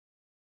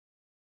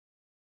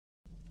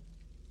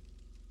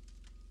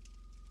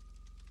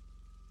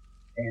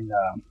and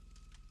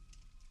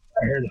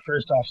I hear the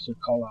first officer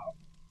call out,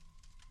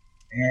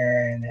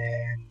 and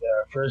then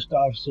the first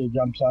officer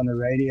jumps on the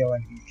radio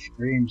and he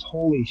screams,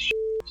 "Holy shit,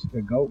 it's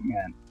the goat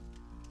man!"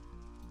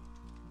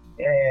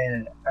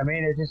 And I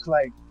mean, it just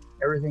like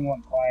everything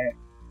went quiet,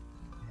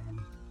 and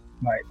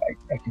I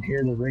could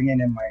hear the ringing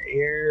in my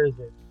ears,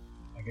 and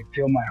I could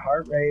feel my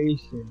heart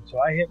race, and so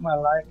I hit my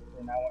lights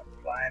and I went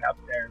flying up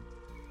there.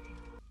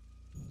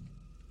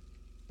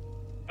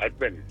 I've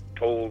been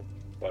told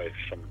by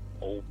some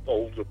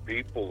older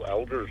people,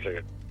 elders,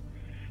 that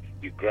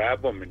you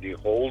grab them and you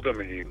hold them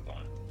and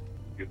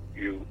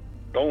you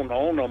don't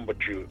own them, but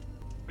you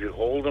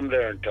hold them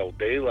there until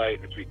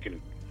daylight. If you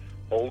can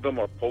hold them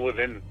or pull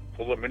them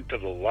into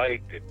the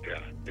light, it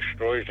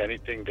destroys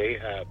anything they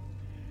have,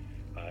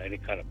 any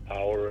kind of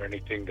power or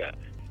anything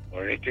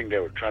they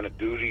were trying to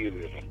do to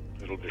you.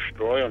 It'll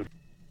destroy them.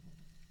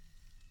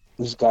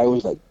 This guy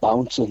was like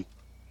bouncing,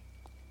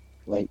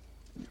 like,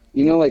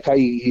 you know, like how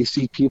you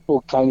see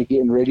people kind of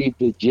getting ready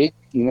to jig,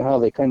 you know how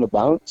they kind of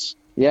bounce?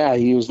 Yeah,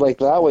 he was like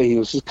that way. He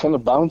was just kind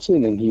of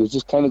bouncing, and he was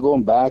just kind of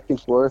going back and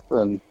forth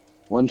on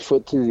one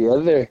foot to the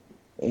other.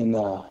 And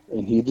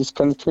he just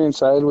kind of turned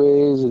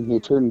sideways, and he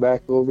turned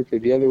back over to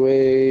the other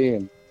way,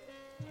 and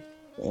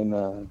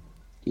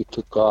he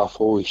took off.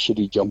 Holy shit,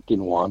 he jumped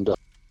in Wanda.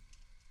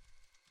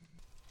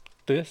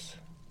 This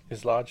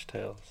is Lodge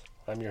Tales.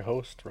 I'm your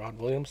host, Rod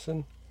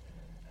Williamson,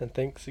 and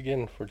thanks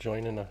again for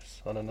joining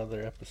us on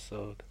another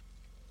episode.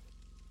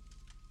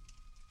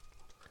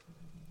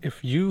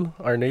 If you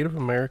are Native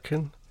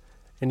American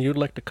and you'd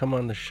like to come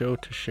on the show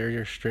to share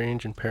your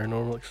strange and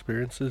paranormal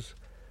experiences,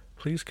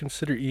 please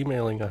consider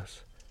emailing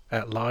us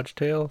at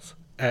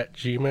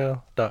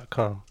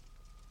lodgetales@gmail.com.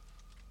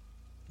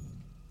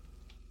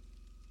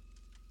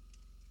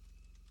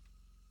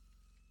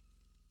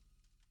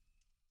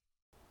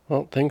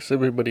 Well, thanks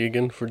everybody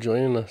again for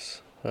joining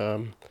us.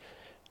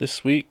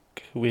 This week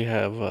we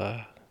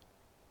have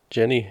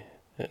Jenny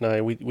and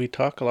I, we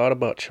talk a lot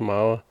about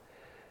Chemawa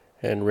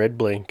and Red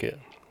Blanket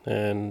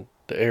and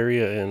the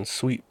area in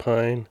Sweet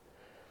Pine,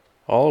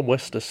 all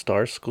west of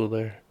Star School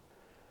there.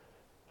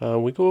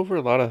 We go over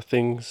a lot of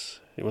things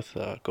with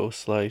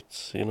ghost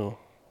lights,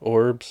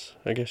 orbs,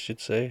 I guess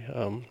you'd say,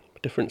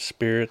 different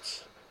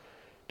spirits,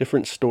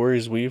 different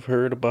stories we've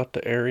heard about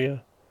the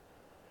area.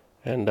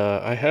 And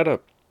I had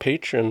a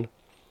patron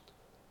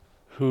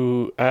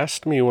who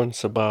asked me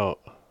once about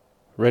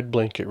Red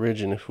Blanket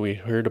Ridge and if we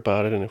heard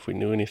about it and if we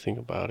knew anything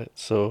about it.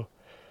 So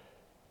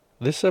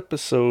this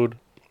episode,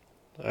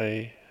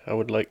 I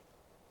would like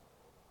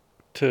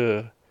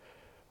to,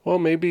 well,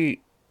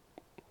 maybe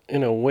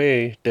in a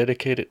way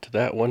dedicate it to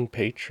that one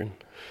patron.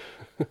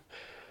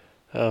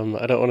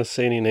 I don't want to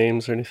say any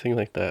names or anything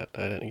like that.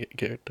 I didn't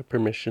get the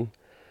permission.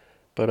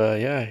 But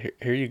yeah,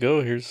 here you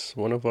go. Here's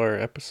one of our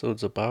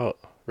episodes about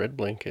Red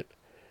Blanket.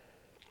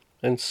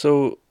 And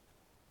so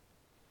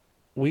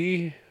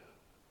we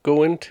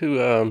go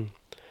into,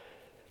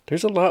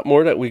 there's a lot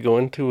more that we go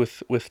into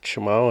with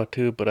Chemawa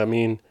too, but I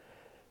mean,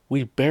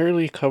 we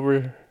barely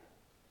cover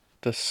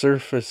the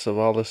surface of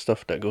all the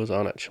stuff that goes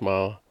on at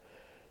Chemawa.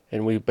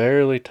 And we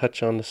barely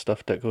touch on the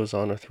stuff that goes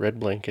on with Red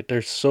Blanket.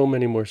 There's so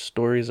many more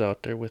stories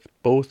out there with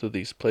both of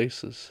these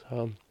places.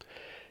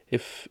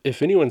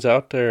 If anyone's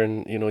out there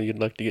and you'd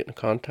like to get in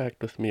contact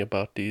with me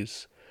about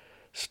these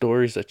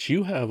stories that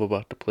you have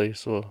about the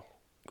place, well,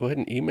 go ahead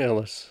and email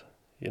us,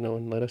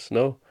 and let us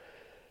know.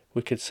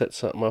 We could set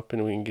something up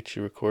and we can get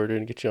you recorded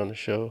and get you on the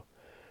show.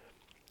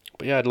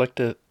 But yeah, I'd like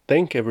to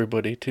thank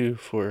everybody too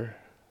for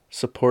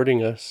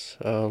supporting us.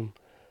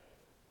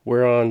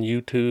 We're on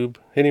YouTube,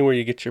 anywhere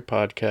you get your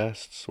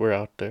podcasts, we're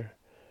out there.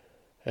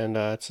 And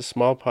it's a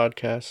small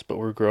podcast, but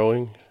we're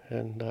growing.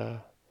 And,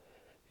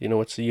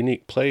 it's a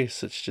unique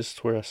place. It's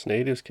just where us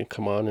natives can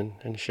come on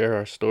and share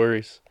our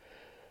stories.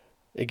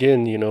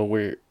 Again,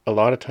 a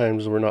lot of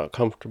times we're not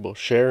comfortable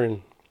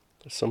sharing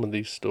some of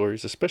these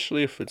stories,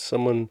 especially if it's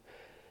someone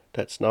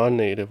that's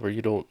non-native or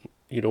you don't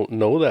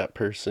know that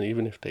person,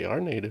 even if they are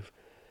native.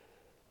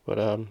 But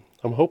I'm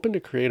hoping to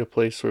create a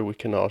place where we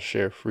can all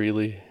share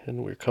freely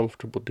and we're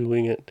comfortable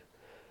doing it.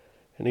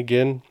 And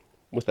again,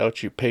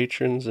 without you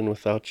patrons and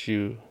without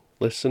you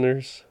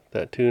listeners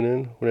that tune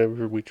in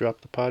whenever we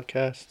drop the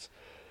podcasts,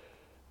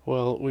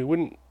 well, we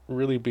wouldn't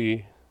really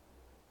be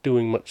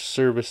doing much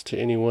service to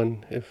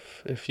anyone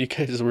if you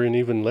guys weren't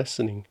even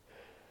listening.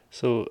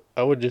 So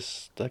I would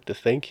just like to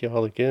thank you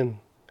all again,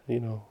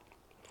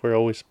 for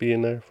always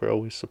being there, for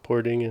always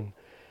supporting. And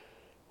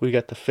we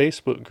got the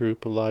Facebook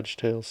group of Lodge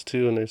Tales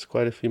too, and there's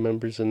quite a few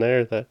members in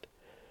there that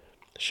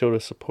showed a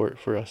support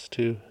for us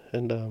too.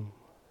 And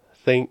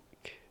I'd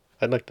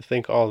like to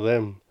thank all of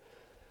them,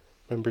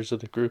 members of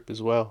the group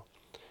as well.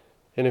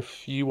 And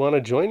if you want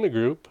to join the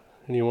group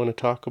and you want to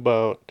talk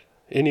about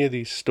any of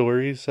these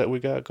stories that we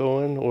got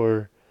going,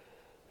 or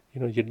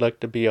you'd like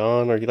to be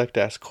on, or you'd like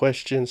to ask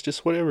questions,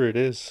 just whatever it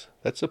is,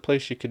 that's a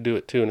place you could do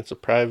it too. And it's a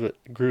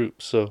private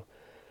group, so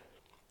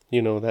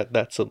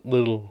that's a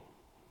little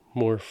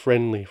more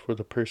friendly for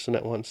the person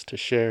that wants to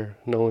share,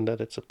 knowing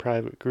that it's a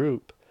private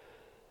group.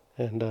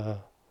 And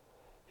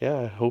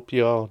yeah, I hope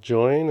you all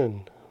join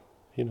and,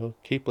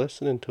 keep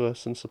listening to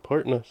us and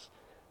supporting us.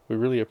 We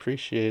really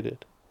appreciate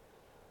it.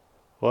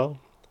 Well,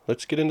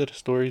 let's get into the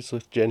stories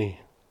with Jenny.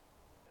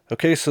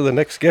 Okay, so the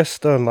next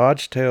guest on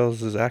Lodge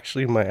Tales is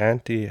actually my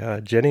auntie,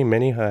 Jenny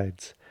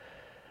Manyhides.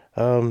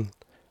 Um,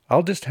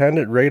 I'll just hand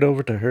it right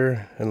over to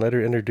her and let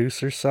her introduce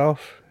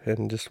herself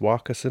and just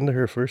walk us into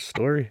her first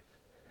story.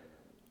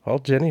 Well,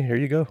 Jenny, here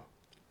you go.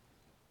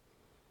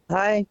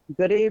 Hi,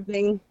 good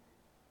evening.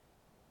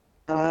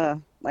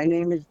 My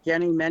name is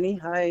Jenny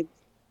Manyhides.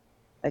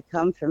 I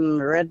come from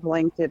the Red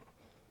Blanket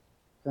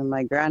from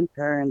my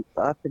grandparents,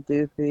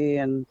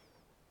 Doofy and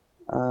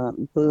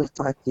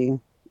Boothtucky,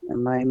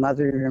 and my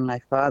mother and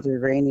my father,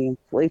 Rainy and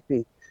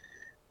Sleepy.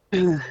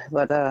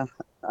 But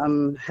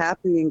I'm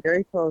happy and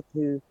grateful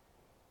to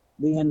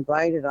be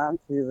invited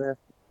onto this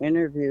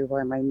interview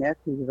by my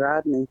nephew,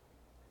 Rodney.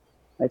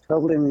 I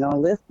told him,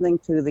 listening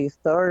to these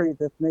stories,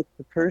 this makes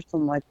a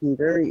person like me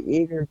very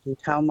eager to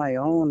tell my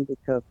own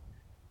because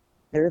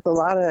there's a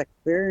lot of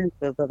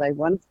experiences that I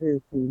went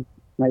through from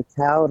my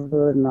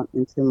childhood and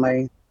into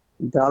my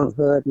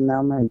adulthood and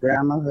now my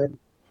grandmahood.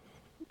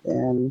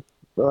 And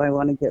so I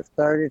want to get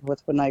started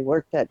with when I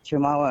worked at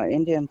Chimawa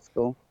Indian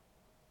School.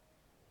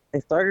 I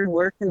started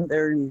working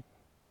there in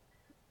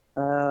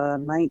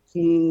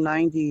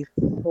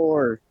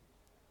 1994,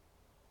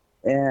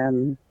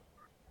 and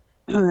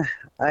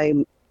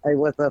I I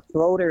was a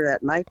floater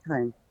at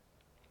nighttime.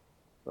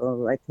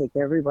 So I take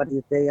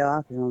everybody's day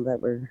off, that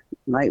were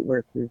night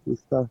workers and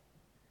stuff.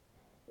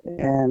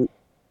 And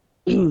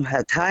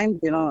at times,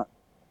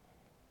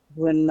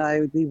 when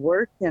I would be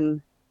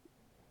working,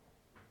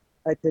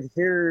 I could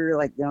hear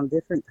like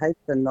different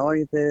types of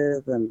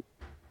noises, and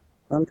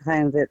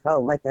sometimes it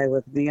felt like I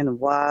was being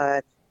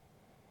watched.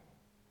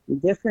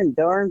 Different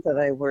dorms that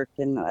I worked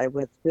in, I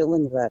was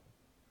feeling that,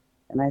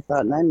 and I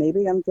thought, man,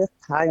 maybe I'm just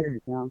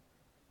tired.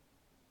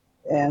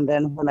 And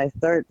then when I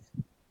start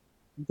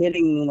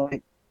getting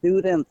like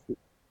students,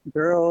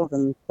 girls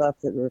and stuff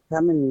that were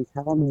coming and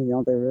telling me,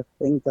 there were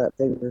things that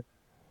they were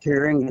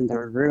hearing in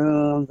their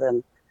rooms,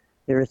 and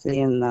they were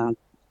seeing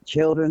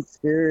children's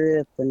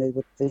spirits, and they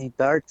would see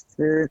dark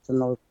spirits in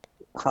those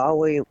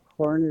hallway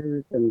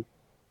corners, and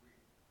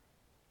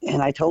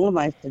I told them,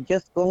 I said,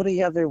 just go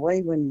the other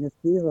way when you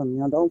see them.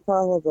 Don't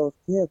follow those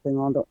kids.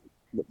 Don't,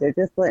 they're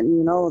just letting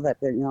you know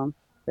that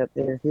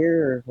they're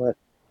here or what.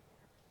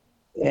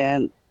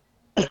 And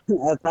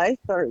as I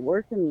start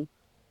working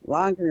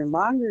longer and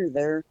longer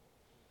there,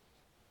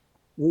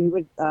 we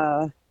would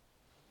have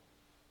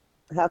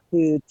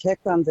to check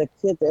on the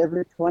kids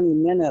every 20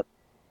 minutes.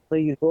 So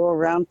you go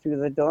around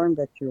through the dorm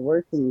that you're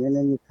working in,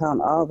 and you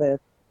count all the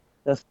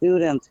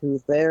students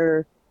who's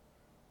there.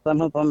 Some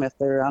of them, if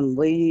they're on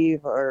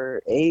leave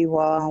or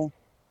AWOL,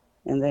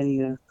 and then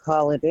you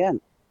call it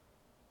in.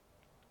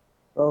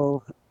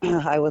 So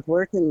I was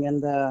working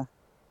in the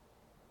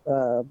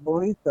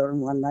boys'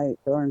 dorm one night,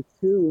 dorm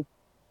 2,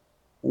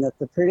 and it's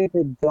a pretty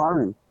big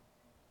dorm.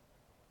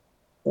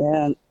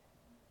 And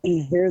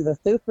here's a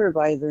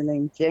supervisor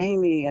named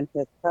Jamie and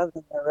his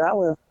cousin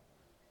Morella.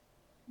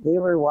 They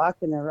were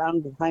walking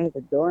around behind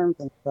the dorms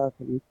and stuff,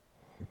 and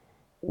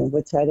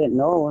which I didn't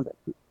know.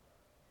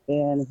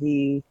 And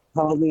he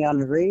called me on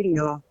the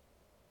radio.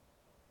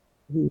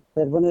 He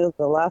said, when was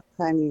the last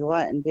time you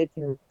went and did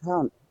your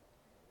count?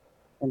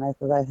 And I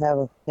said, I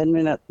have 10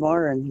 minutes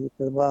more. And he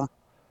said, well,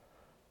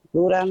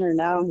 go down there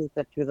now. He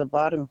said, to the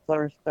bottom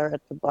floor, start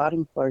at the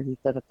bottom floor. He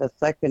said, at the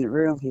second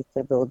room, he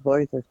said, those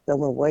boys are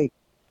still awake.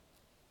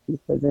 He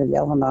said, they're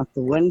yelling out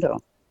the window.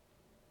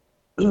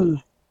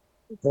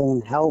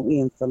 Saying, help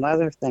me, and some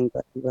other things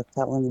that he was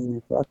telling me.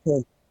 I said,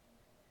 okay.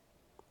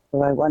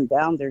 So I went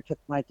down there, took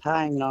my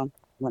time,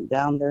 went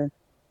down there,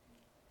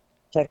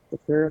 checked the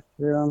first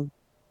room,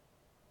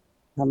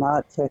 come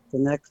out, checked the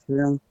next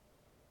room.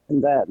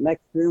 And that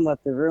next room was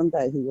the room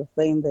that he was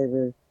saying they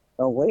were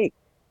awake.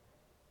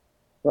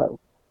 But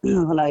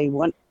when I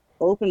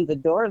opened the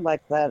door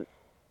like that,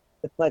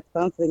 it's like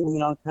something,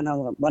 kind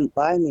of went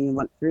by me and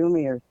went through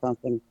me or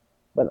something.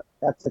 But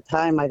at the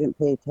time, I didn't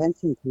pay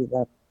attention to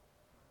that.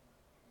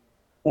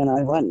 And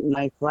I went and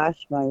I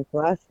flashed my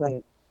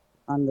flashlight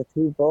on the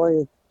two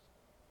boys,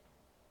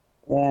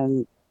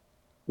 and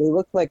they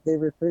looked like they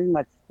were pretty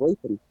much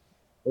sleeping.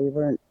 They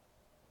weren't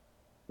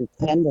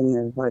pretending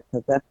or what,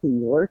 because after you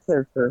work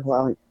there for a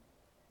while,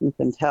 you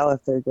can tell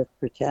if they're just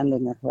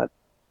pretending or what.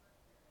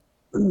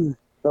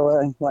 So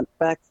I went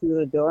back through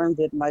the dorm,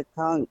 did my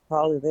count,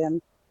 called it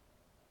in,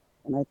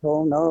 and I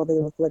told them, no, they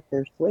look like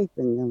they're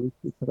sleeping. And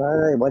he said, all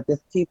right, well,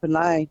 just keep an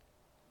eye.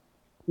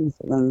 He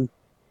said, and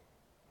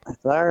I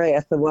said, all right. I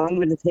said, well, I'm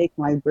going to take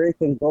my break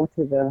and go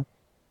to the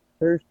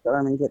first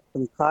dorm and get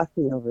some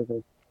coffee over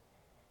there.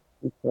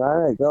 He said, all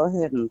right, go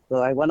ahead. And so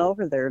I went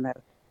over there and I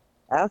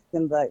asked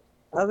him, that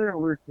other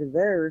worker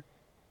there,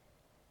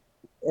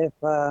 if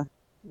the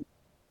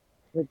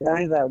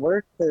guy that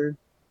worked there,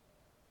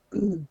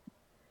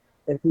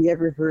 if he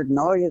ever heard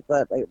noise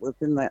that it was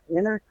in the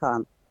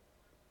intercom,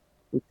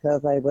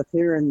 because I was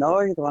hearing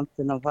noise once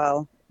in a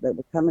while that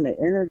would come in the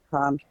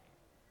intercom,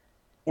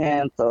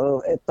 And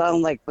so it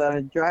sounded like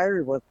the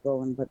dryer was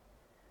going, but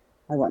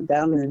I went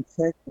down there and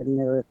checked, and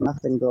there was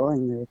nothing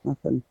going. There was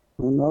nothing,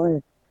 no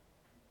noise.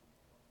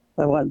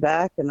 So I went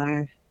back and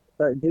I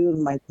started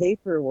doing my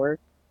paperwork,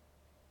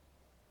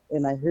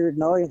 and I heard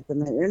noise in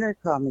the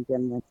intercom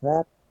again like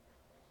that.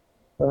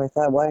 So I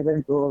thought, why did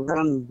I go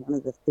around? One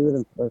of the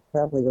students was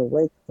probably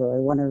awake, so I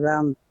went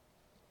around.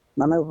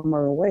 None of them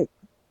were awake.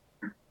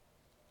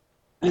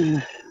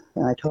 And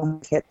I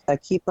told him, I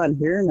keep on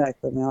hearing that. I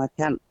said, I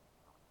can't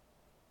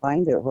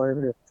find it,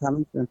 wherever it's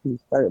coming from. He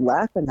started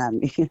laughing at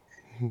me.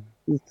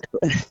 He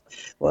said,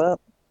 well,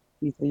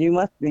 he said, you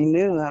must be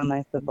new.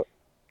 And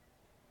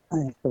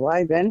well,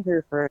 I've been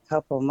here for a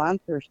couple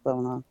months or so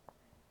now.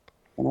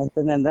 And I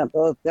said, and that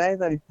those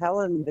guys are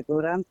telling me to go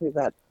down to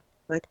that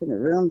second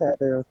room that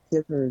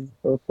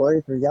those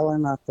boys were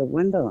yelling out the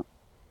window.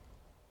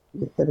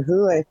 He said,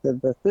 who? I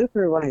said, the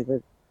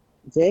supervisor,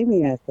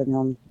 Jamie. I said,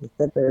 he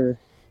said, they're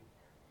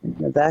in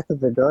the back of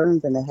the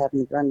dorms and they had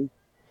me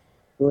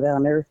go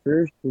down there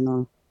first,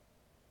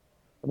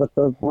 But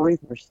those boys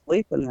were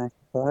sleeping there,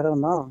 so I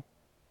don't know.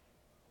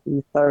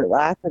 He started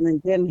laughing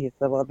again. He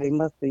said, well, they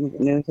must be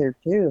new here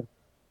too.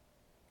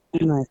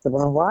 And I said,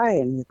 well, why?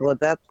 And he said, well,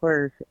 that's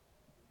where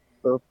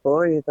those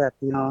boys that,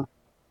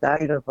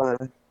 died of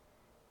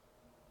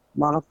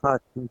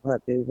smallpox and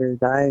what they were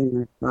dying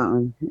or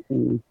something.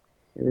 And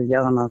they were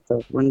yelling out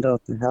the window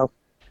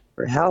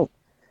for help.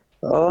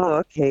 Oh,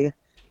 okay.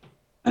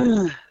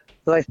 So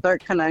I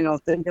start kind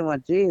of, thinking, well,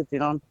 geez,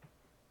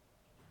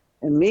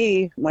 and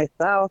me,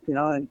 myself,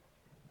 I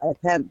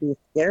can't be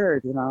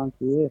scared,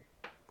 Gee,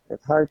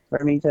 it's hard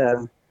for me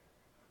to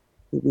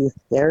be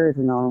scared,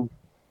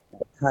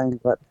 at times.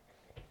 But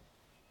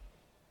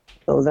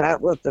so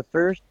that was the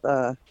first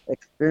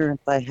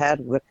experience I had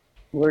with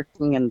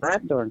working in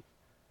that dorm.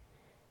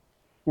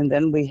 And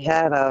then we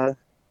had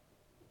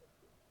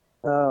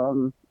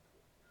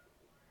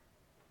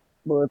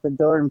was a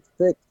dorm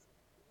 6.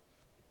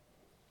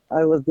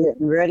 I was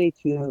getting ready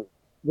to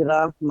get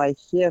off my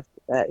shift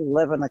at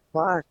 11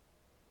 o'clock.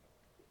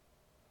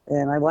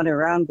 And I went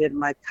around, did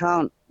my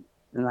count,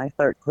 and I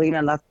started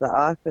cleaning up the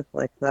office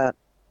like that.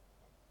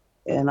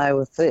 And I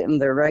was sitting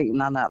there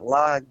writing on that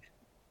log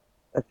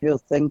a few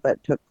things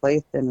that took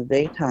place in the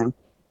daytime.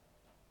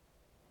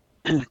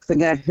 So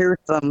I heard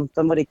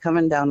somebody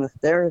coming down the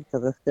stairs,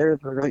 because the stairs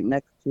were right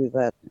next to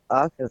that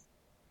office.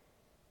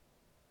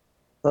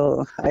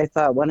 So I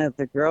thought one of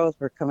the girls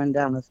were coming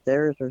down the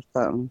stairs or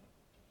something.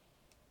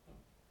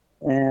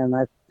 And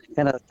I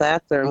kind of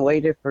sat there and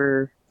waited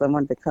for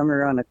someone to come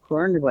around a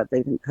corner, but they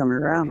didn't come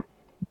around.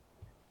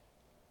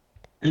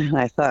 And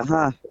I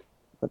thought,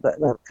 but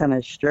that's kind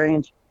of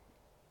strange.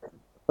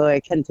 So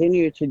I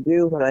continued to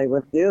do what I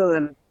was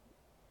doing,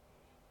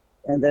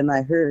 and then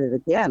I heard it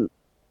again.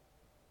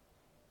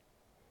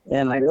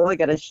 And I really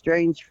got a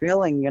strange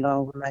feeling,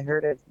 when I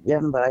heard it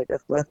again, but I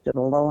just left it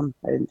alone.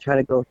 I didn't try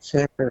to go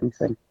check or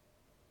anything.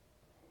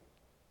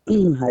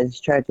 I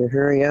just tried to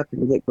hurry up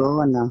and get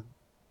going now.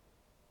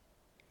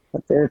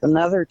 But there's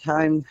another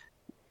time,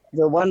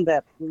 the one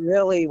that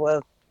really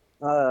was,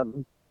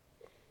 for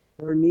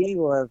me,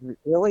 was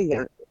really,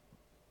 I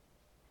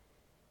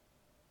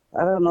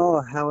don't know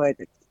how I'd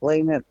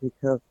explain it,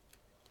 because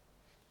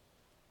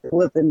it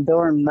was in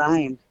dorm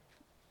 9.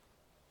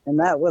 And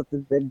that was a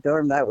big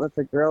dorm. That was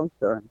a girls'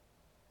 dorm.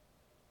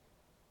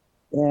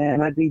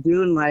 And I'd be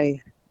doing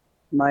my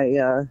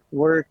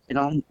work,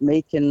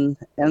 making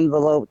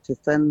envelopes to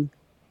send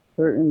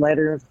certain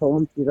letters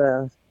home to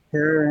the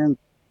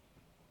parents,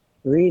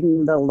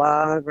 reading the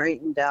log,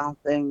 writing down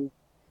things,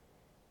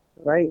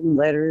 writing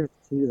letters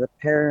to the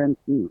parents,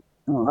 and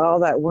all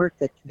that work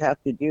that you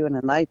have to do in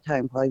the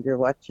nighttime while you're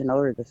watching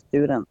over the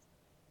students.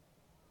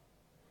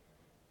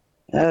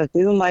 I was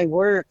doing my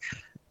work.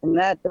 In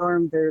that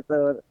dorm, there's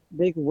a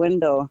big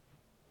window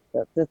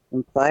that's just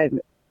inside.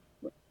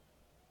 So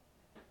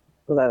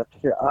that's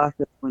your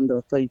office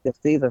window, so you can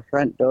see the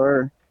front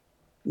door,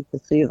 you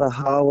can see the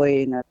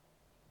hallway, and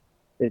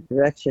the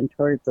direction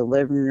towards the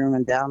living room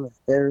and down the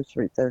stairs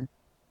right there.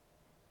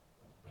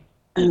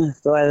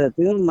 So as I was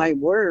doing my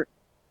work,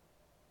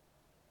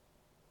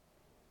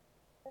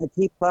 I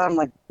keep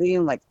on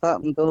seeing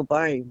something go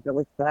by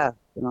really fast,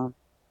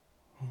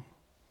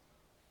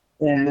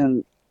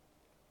 And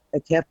I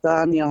kept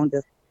on,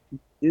 just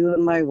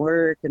doing my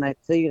work, and I'd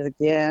see it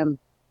again.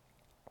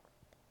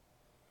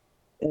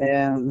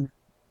 And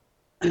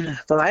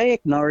so I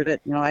ignored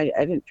it. I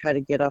didn't try to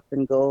get up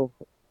and go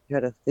try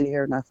to see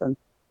or nothing.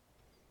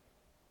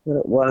 But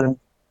it was.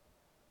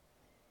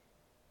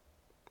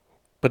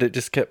 But it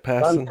just kept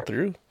passing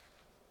through.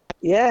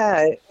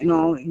 Yeah,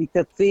 you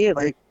could see it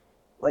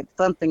like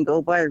something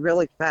go by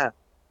really fast.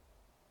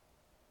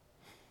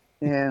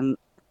 And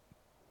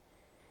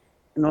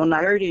and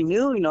I already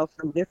knew,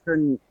 from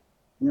different,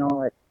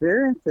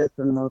 experiences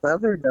from those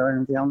other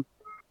dorms,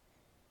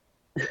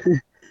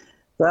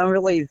 So I'm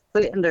really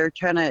sitting there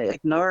trying to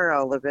ignore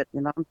all of it,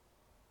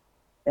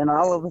 And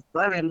all of a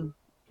sudden,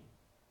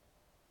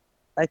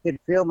 I could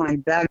feel my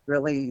back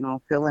really,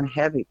 feeling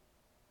heavy.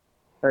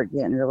 Start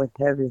getting really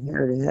heavy,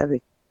 heavy,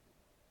 heavy.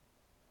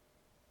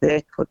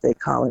 That's what they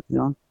call it,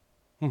 you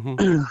Mm-hmm.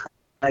 know,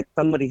 like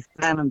somebody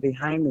standing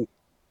behind me.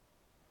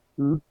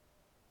 Hmm?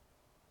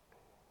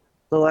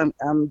 So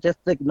I'm just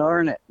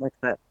ignoring it like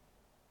that.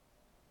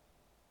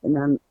 And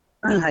then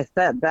I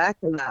sat back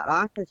in that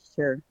office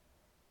chair,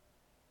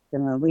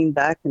 and I leaned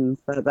back and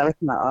sat back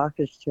in the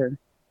office chair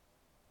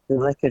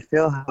because I could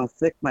feel how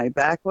thick my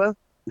back was.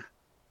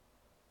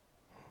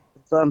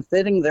 So I'm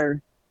sitting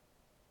there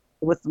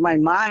with my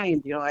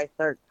mind, you know, I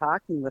start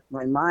talking with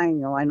my mind,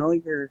 you know, I know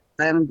you're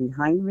standing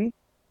behind me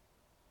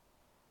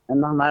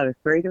and I'm not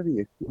afraid of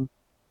you.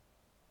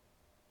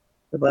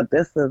 But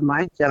this is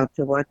my job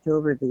to watch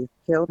over these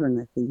children.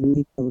 I said, you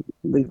need to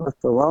leave us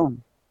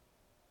alone.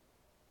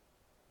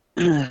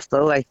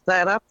 So I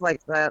sat up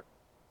like that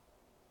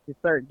to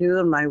start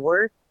doing my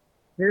work.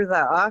 Here's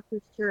that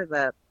office chair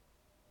that,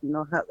 you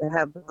know,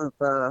 have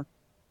those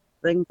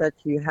things that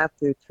you have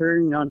to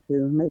turn on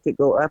to make it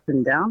go up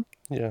and down.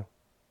 Yeah.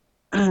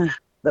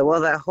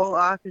 That whole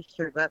office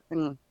chair, that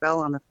thing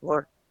fell on the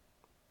floor.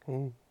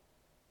 Mm.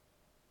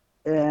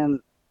 And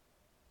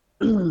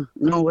you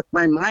know, with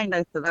my mind,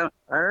 I said, all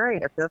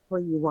right, if that's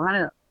what you want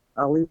it,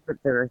 I'll leave it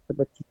there. I said,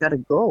 but you gotta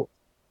go.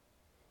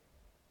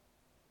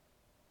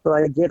 So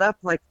I get up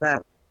like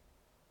that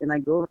and I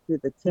go to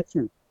the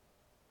kitchen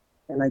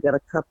and I got a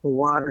cup of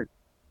water.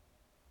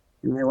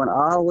 And I went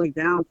all the way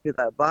down to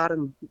that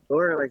bottom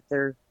door right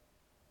there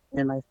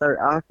and I start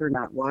offering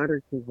that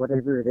water to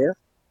whatever it is.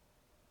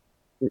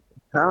 It's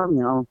come,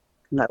 you know,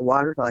 that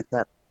water like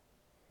that.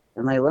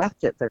 And I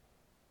left it there.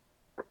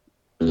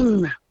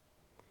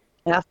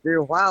 After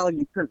a while,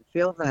 you couldn't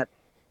feel that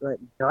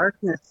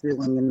darkness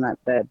feeling in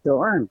that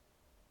dorm.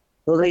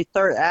 So they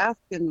start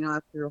asking, you know,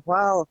 after a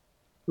while,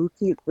 who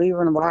keeps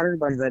leaving water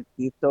by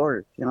these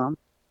doors, you know?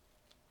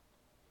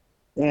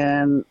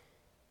 And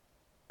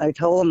I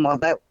told them, well,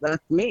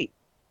 that's me.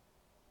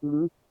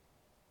 Mhm.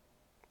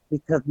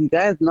 Because you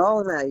guys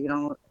know that, you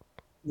know,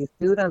 the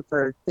students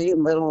are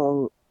seeing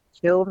little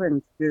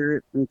children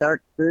spirits and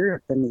dark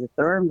spirits in these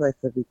dorms. I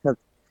said, because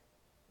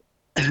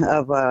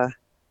of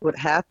what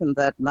happened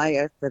that night.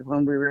 I said,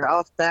 when we were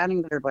all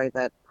standing there by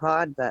that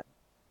pod, that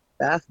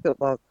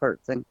basketball court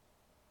thing,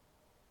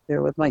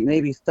 there was like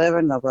maybe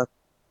 7 of us,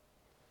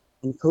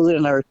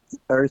 including our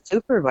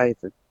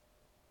supervisor.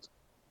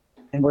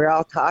 And we're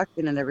all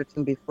talking and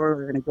everything before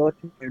we're going to go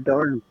to their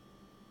dorm.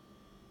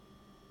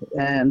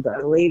 And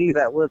a lady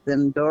that was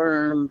in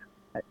dorm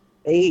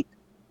 8,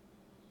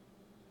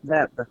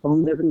 that the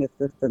home living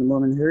assistant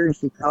woman,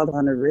 she called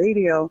on the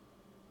radio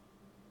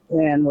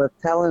and was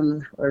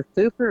telling our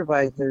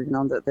supervisor, you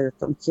know, that there's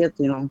some kids,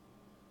 you know,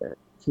 that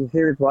she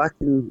hears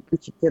walking,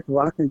 bunch of kids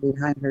walking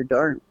behind her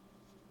dorm.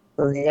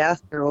 So he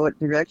asked her what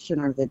direction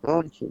are they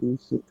going. And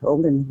she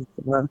told him, he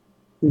said, well,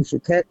 you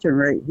should catch them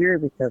right here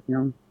because, you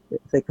know,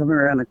 if they come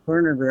around the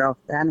corner, we're all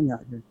standing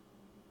out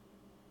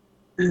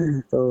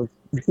here. So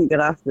he got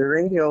off the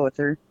radio with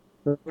her.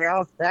 So we're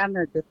all standing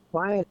there just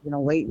quiet, you know,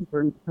 waiting for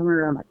him to come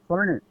around the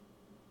corner.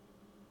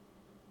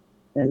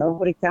 And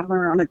nobody came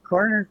around the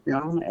corner, you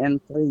know,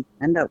 and so he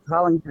ended up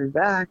calling her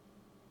back.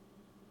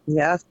 He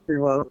asked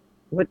her, well,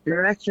 what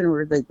direction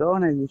were they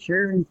going? Are you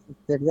sure? And she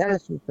said, yeah.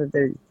 She said,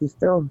 they're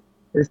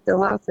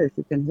still out there.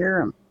 She can hear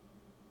them.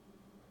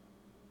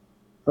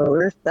 So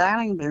we're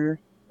standing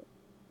there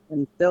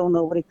and still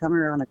nobody coming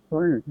around the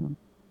corner. You know?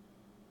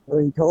 So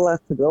he told us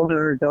to go to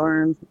our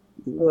dorms,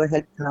 go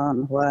ahead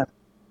count what,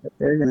 but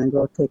they're going to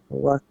go take a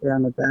walk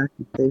around the back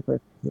and see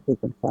if they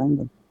can find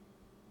them.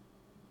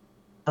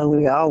 So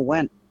we all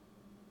went,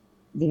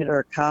 did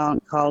our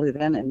count, called it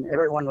in, and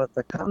everyone was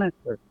accounted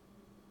for.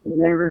 We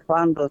never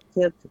found those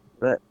kids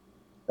that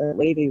that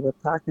lady was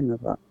talking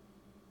about.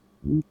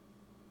 So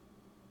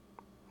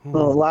a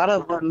lot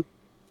of them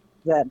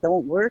that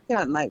don't work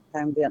at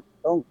nighttime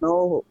don't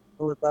know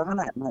what was on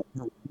at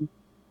nighttime.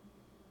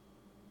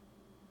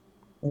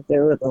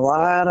 There was a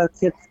lot of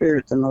kid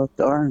spirits in those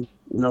dorms,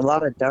 and a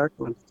lot of dark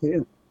ones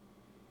too.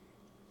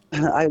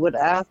 I would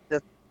ask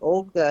this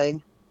old guy,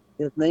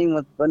 his name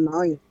was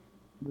Benoist,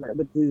 that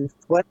would do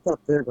sweats up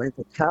there by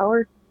the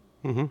tower.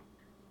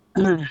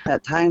 Mm-hmm.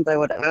 At times I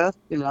would ask,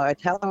 you know, I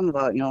tell him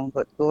about, you know,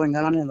 what's going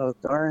on in those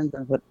dorms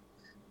and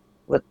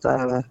what's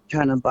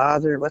trying to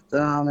bother with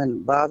them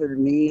and bother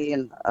me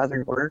and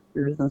other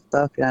workers and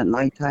stuff at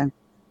nighttime.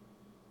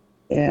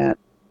 And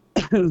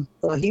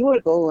so he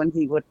would go and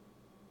he would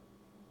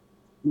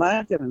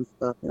mind him and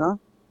stuff, you know,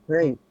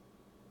 great.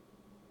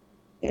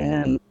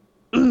 And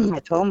I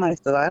told him, I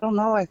said, I don't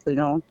know. I said, you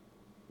know,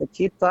 it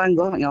keeps on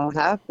going, you know,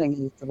 happening.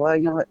 He said, well,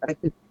 you know, I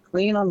could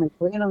clean them and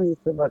clean them. He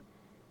said, but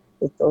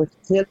it's those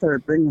kids are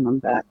bringing them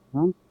back, you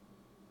know?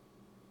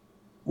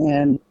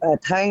 And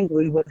at times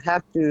we would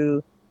have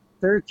to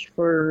search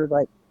for,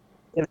 like,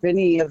 if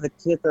any of the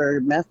kids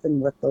are messing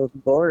with those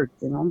boards,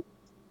 you know?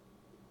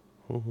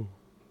 Mm-hmm.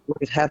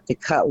 We'd have to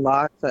cut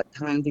locks at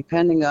times,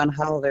 depending on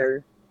how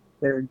they're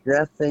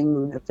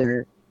dressing, if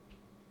they're,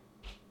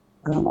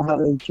 I don't know how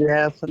they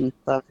dress and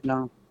stuff, you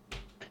know.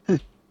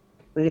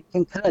 But you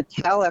can kind of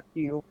tell after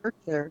you work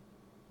there,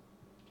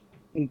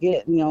 you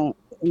get, you know,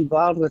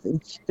 involved with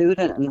each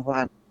student and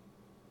what.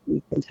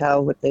 you can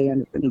tell what they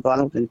end up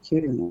involved in too,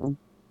 you know.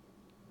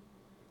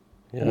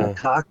 And I Yeah.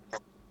 talk,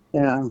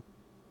 yeah.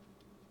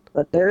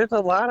 But there's a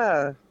lot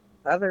of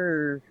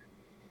other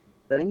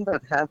things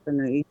that happen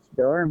in each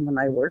dorm when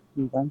I worked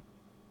in them.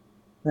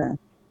 Yeah.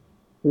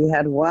 We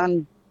had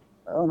one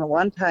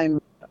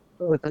time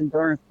it was in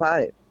dorm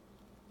 5,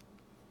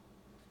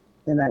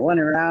 and I went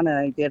around and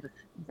I did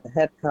a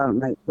head count.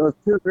 Like those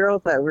 2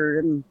 girls that were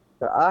in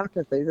the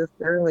office, they just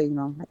barely, you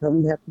know, I told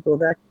them you have to go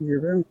back to your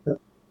room, so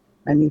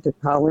I need to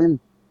call in,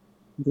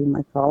 do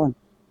my calling.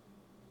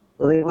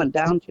 So they went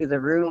down to the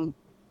room,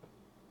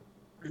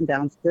 and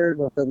downstairs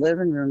was the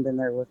living room. Then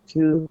there was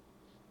two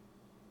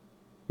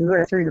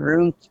or three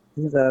rooms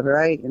to the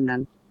right, and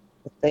then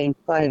the same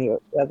side,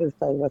 the other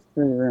side was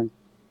 3 rooms.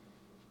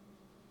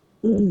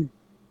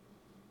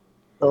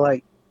 So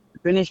I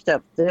finished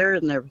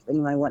upstairs and everything,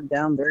 and I went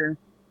down there.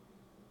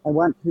 I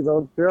went to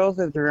those girls'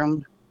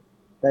 room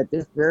that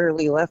just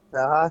barely left the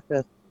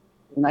office,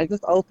 and I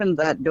just opened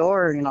that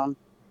door, you know,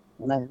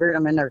 and I heard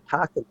them in there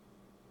talking,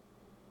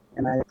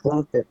 and I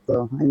closed it,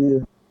 so I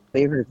knew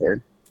they were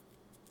there.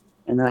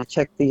 And then I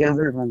checked the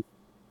other one.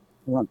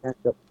 I went back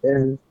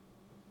upstairs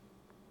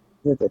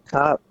to the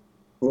top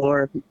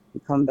floor,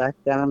 come back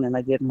down, and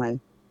I did my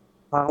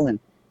calling.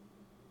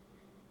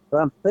 So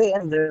I'm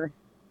sitting there,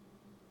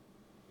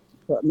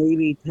 but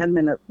maybe 10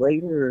 minutes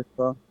later or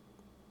so,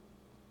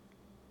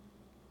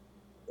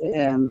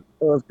 and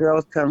those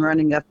girls come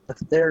running up the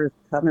stairs,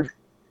 coming,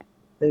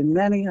 say,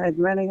 Manyhides,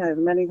 Manyhides,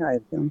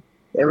 Manyhides. And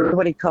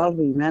everybody called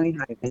me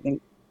Manyhides. I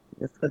think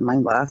this was my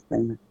last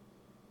name.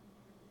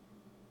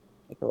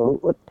 I go,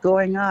 what's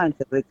going on?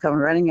 Because they come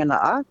running in the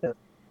office.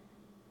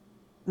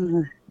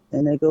 And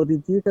they go,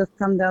 did you just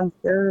come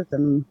downstairs?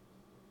 And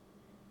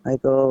I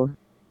go,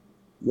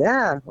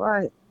 yeah,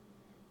 why?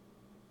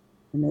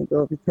 And they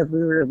go, because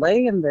we were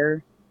laying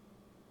there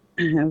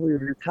and we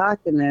were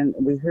talking and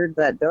we heard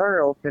that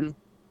door open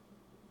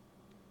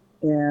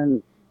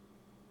and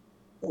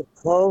it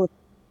closed.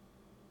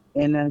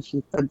 And then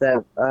she said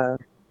that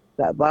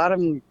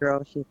bottom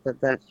girl, she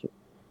said that she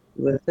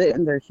was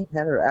sitting there, she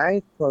had her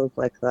eyes closed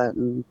like that.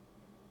 And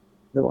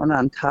the one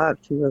on top,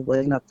 she was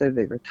laying up there,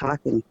 they were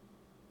talking.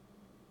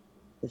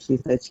 And she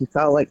said she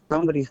felt like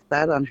somebody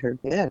sat on her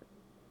bed.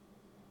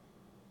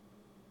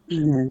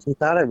 And she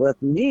thought it was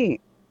me.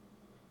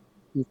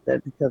 She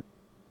said, because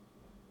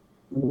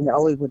we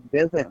always would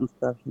visit and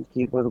stuff, and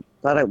she would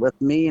thought it was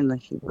me, and then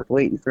she was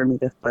waiting for me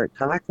to start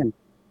talking.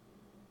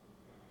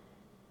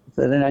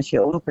 So then as she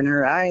opened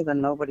her eyes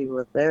and nobody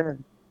was there,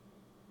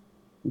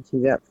 and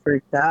she got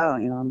freaked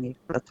out, you know, and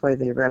that's why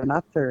they ran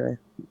up to her.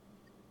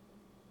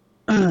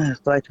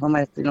 So I told her,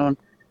 I said, you know,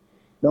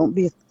 don't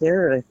be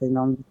scared. I said, you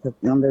know, because,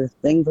 you know, there's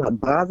things that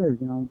bother,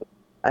 you know. But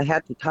I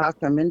had to talk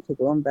them into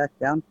going back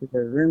down to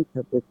their room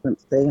because they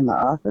couldn't stay in the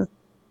office.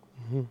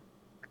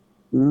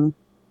 Mm.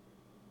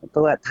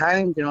 So at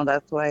times, you know,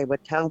 that's why I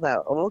would tell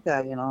that old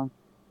guy, you know,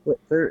 with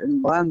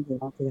certain ones, you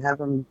know, to have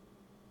him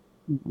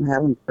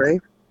pray,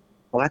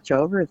 watch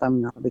over them,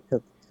 you know,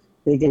 because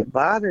they get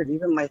bothered.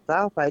 Even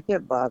myself, I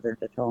get bothered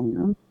at home, you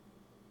know.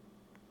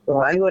 So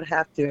I would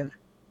have to,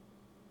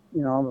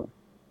 you know,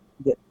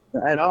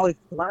 I'd always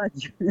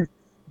sludge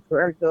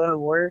before I go to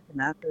work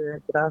and after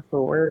I get off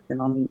of work,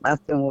 and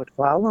nothing would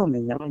follow me,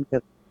 you know,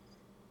 because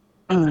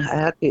I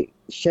had to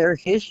share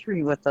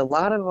history with a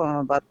lot of them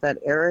about that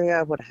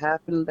area, what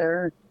happened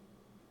there,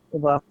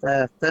 about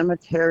the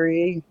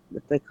cemetery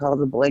that they call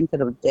the blanket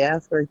of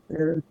death right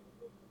there.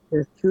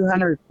 There's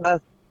 200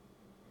 plus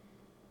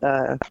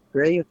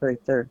graves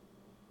right there.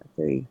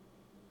 They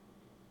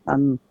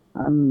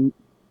unknown,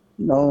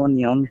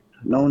 you know,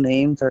 no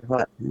names or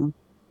what, you know.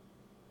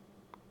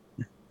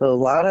 So a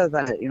lot of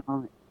that, you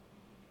know.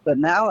 But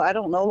now I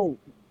don't know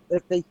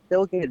if they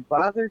still get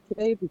bothered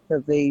today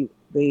because they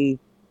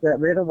got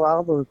rid of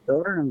all those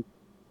dorms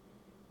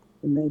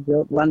and they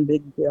built one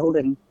big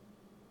building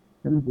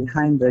kind of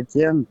behind the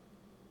gym.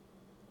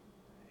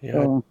 Yeah,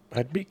 So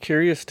I'd be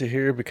curious to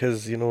hear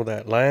because, you know,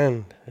 that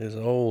land is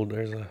old.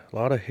 There's a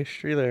lot of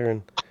history there,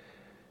 and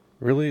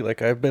really,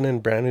 like, I've been in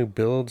brand new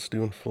builds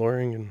doing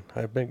flooring, and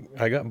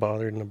I got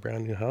bothered in a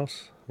brand new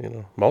house, you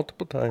know,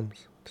 multiple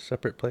times,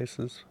 separate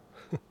places.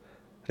 I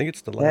think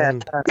it's the yeah,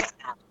 land.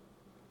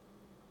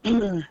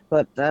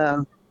 but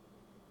I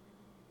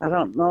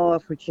don't know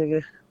if we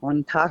should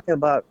want to talk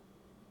about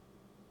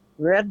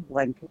red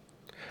blanket.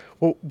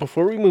 Well,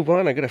 before we move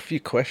on, I got a few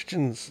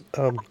questions.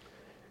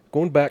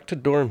 Going back to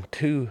dorm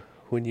 2,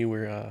 when you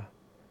were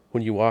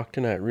when you walked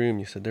in that room,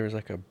 you said there was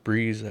like a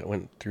breeze that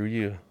went through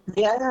you.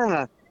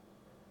 Yeah,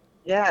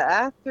 yeah.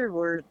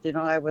 Afterwards, you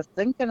know, I was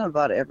thinking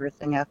about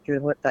everything after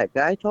what that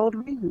guy told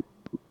me.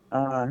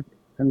 Uh,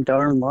 from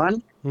dorm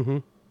 1. Mm-hmm.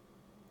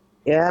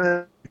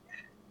 Yeah,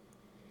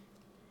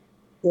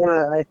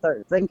 yeah. I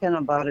started thinking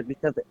about it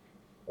because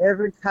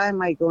every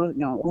time I go, you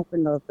know,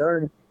 open those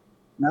doors,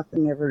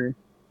 nothing ever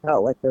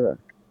felt like a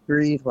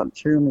breeze went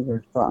through me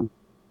or something.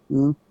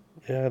 Mm.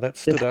 Yeah, that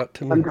Just stood out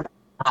to me. one,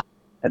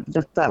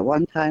 just that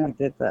one time I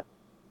did that.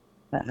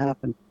 That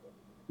happened.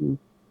 Mm.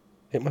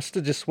 It must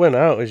have just went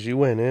out as you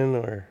went in,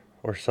 or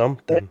or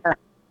something.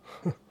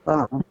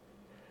 Uh,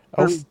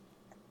 I was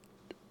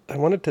I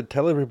wanted to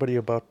tell everybody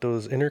about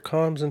those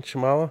intercoms in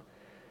Chimala.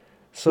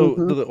 So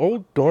mm-hmm. the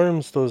old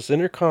dorms, those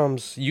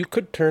intercoms, you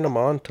could turn them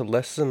on to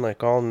listen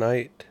like all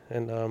night,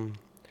 and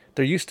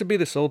there used to be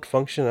this old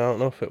function. I don't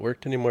know if it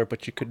worked anymore,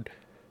 but you could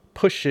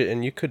push it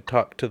and you could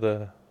talk to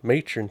the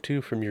matron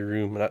too from your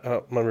room. And I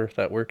don't remember if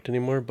that worked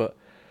anymore, but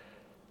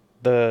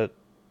the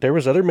there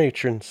was other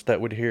matrons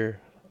that would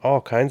hear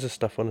all kinds of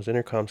stuff on those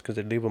intercoms because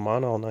they'd leave them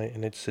on all night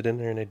and they'd sit in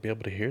there and they'd be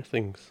able to hear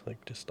things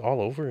like just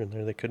all over in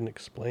there they couldn't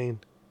explain.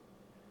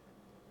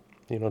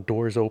 You know,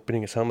 doors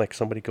opening. It sounded like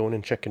somebody going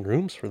and checking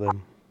rooms for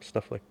them,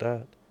 stuff like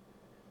that.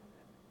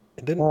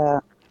 And then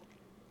Yeah.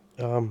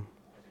 um,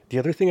 the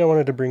other thing I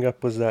wanted to bring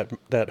up was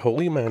that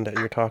holy man that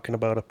you're talking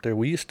about up there.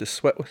 We used to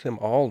sweat with him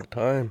all the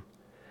time.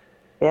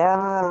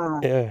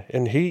 Yeah. Yeah,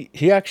 and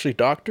he actually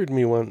doctored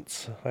me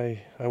once.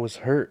 I was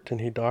hurt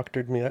and he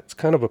doctored me. That's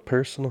kind of a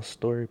personal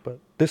story, but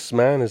this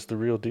man is the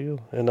real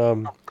deal. And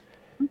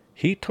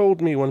he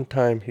told me one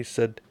time, he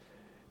said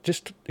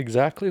just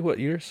exactly what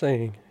you're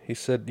saying. He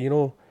said, you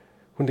know,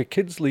 when the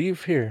kids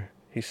leave here,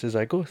 he says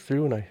I go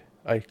through and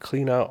I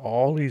clean out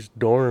all these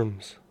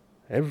dorms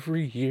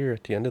every year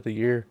at the end of the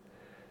year.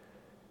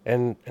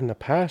 And in the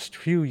past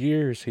few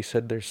years, he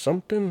said there's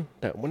something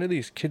that one of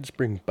these kids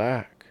bring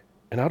back.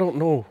 And I don't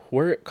know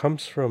where it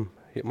comes from.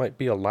 It might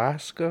be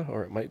Alaska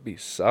or it might be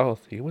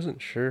south. He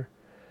wasn't sure.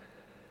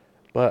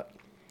 But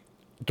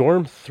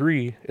dorm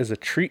 3 is a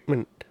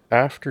treatment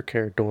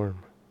aftercare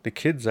dorm. The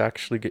kids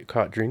actually get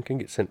caught drinking,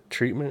 get sent to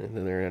treatment, and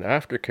then they're in an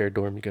aftercare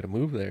dorm. You got to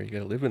move there. You got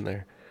to live in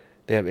there.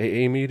 They have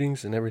AA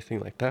meetings and everything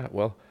like that.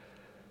 Well,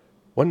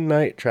 one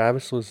night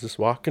Travis was just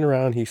walking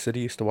around. He said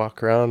he used to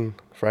walk around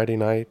Friday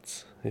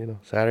nights, you know,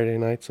 Saturday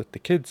nights with the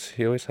kids.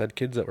 He always had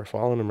kids that were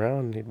following him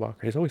around, and he'd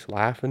walk. He's always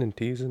laughing and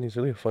teasing. He's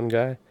really a fun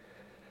guy.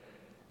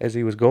 As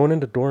he was going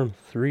into dorm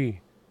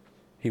 3,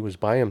 he was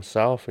by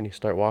himself, and he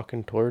started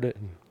walking toward it.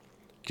 And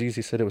geez,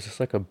 he said it was just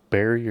like a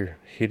barrier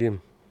hit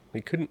him.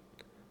 He couldn't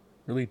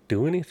really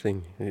do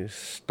anything. He just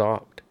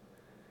stopped,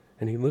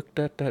 and he looked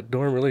at that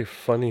dorm really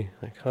funny,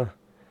 like, huh.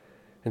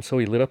 And so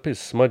he lit up his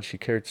smudge. He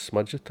carried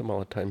smudge with him all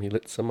the time. He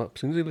lit some up.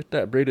 As soon as he lit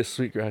that braid of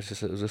sweetgrass, he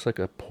said it was just like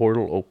a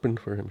portal opened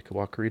for him. He could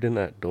walk right in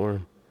that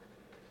dorm.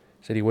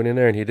 He said he went in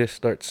there and he just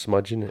started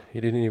smudging it.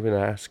 He didn't even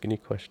ask any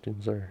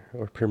questions or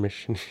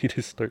permission. He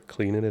just started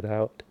cleaning it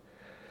out.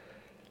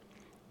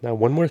 Now,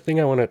 one more thing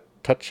I want to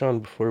touch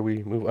on before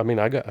we move. I mean,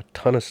 I got a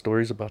ton of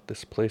stories about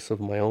this place of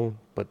my own,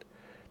 but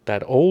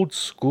that old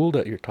school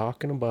that you're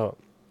talking about,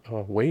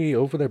 way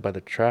over there by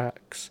the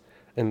tracks,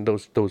 and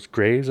those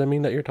graves, I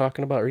mean, that you're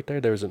talking about right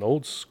there, there's an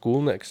old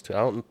school next to it.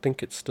 I don't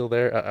think it's still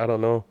there. I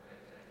don't know.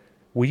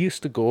 We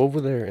used to go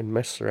over there and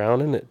mess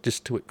around in it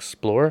just to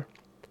explore.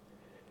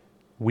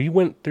 We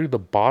went through the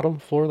bottom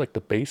floor, like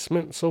the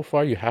basement so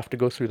far. You have to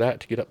go through that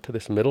to get up to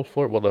this middle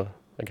floor. Well,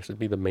 I guess it'd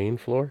be the main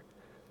floor.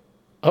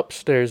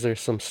 Upstairs,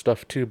 there's some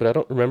stuff too, but I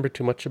don't remember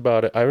too much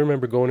about it. I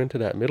remember going into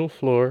that middle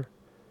floor.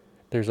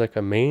 There's like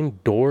a main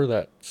door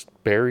that's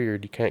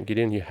barriered. You can't get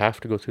in. You have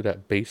to go through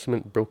that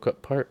basement broke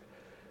up part.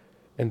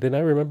 And then I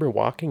remember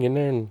walking in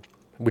there and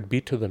it would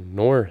be to the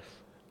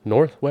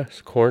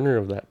northwest corner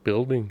of that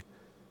building.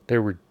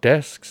 There were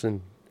desks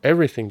and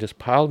everything just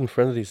piled in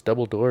front of these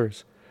double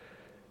doors.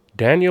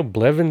 Daniel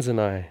Blevins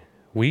and I,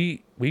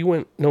 we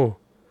went, no,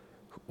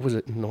 was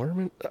it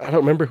Norman? I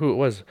don't remember who it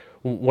was.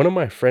 One of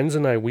my friends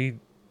and I, we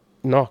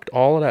knocked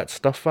all of that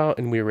stuff out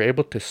and we were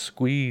able to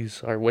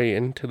squeeze our way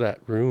into that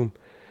room.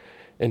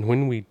 And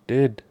when we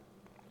did,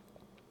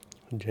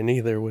 Jenny,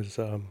 there was,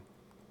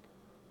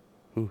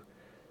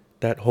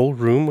 that whole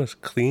room was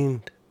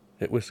cleaned.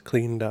 It was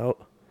cleaned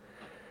out.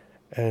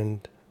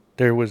 And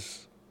there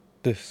was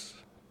this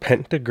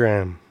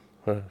pentagram,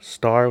 a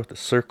star with a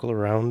circle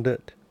around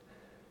it.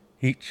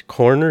 Each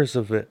corners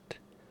of it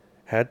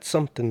had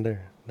something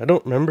there. I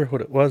don't remember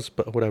what it was,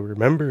 but what I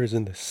remember is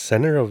in the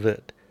center of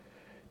it,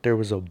 there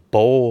was a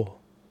bowl,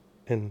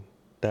 and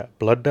that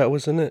blood that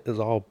was in it is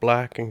all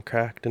black and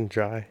cracked and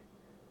dry.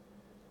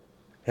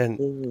 And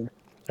Mm.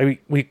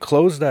 we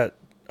closed that.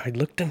 I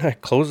looked and I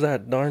closed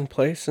that darn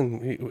place,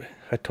 and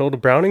I told the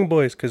Browning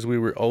boys, because we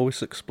were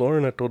always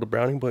exploring. I told the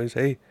Browning boys,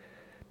 hey,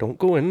 don't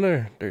go in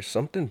there. There's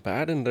something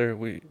bad in there.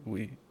 We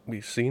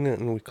seen it,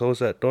 and we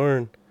closed that door,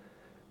 and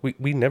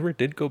we never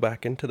did go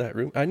back into that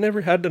room. I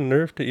never had the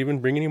nerve to even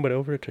bring anybody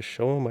over to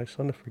show him. I just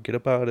wanted to forget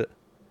about it.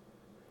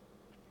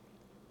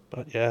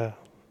 But yeah.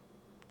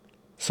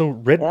 So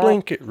Red Yeah,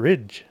 Blanket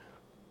Ridge.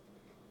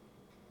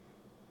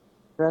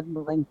 red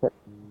blanket.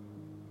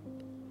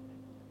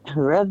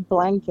 Red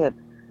blanket.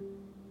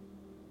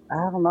 I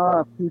don't know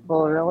if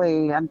people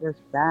really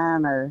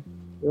understand or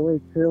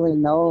really truly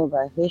know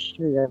the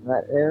history of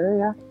that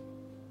area.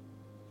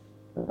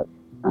 But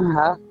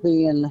us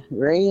being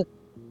raised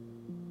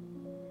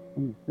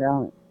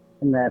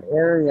in that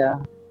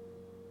area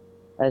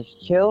as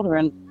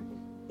children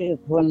is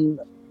when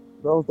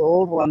those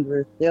old ones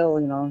were still,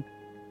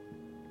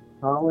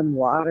 hauling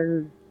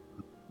water,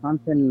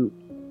 hunting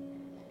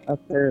up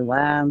their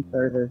lands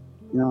or their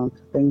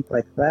things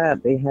like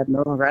that. They had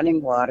no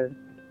running water.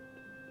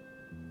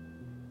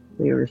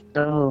 They were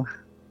still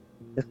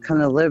just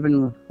kind of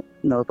living,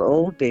 the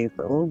old days,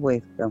 the old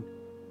ways still.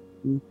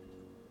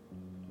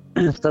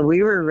 So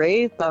we were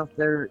raised out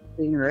there,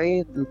 being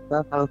raised and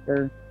stuff out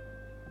there.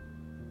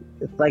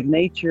 It's like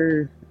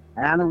nature,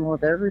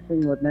 animals,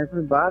 everything would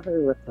never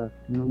bother with us.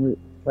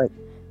 Like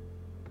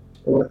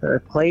it was our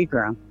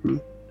playground.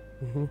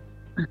 Mm-hmm.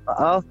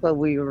 Also,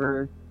 we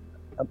were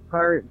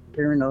apart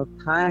during those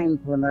times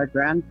when our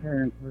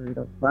grandparents were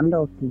the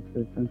bundle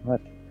keepers and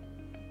what,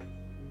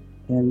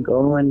 and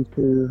going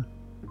to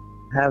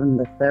having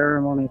the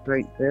ceremonies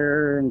right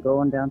there and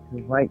going down to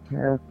White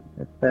House,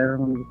 the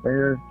ceremonies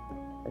there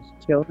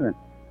as children.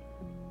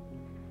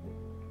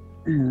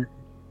 And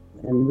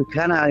we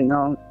kind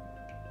of,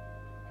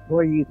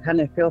 where you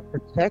kind of feel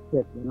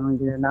protected,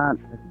 you're not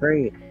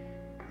afraid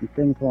and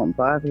things won't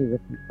bother you,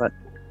 but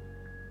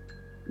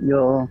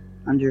you'll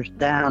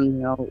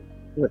understand,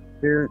 what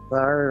spirits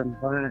are and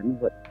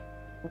what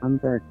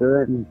ones are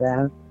good and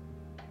bad.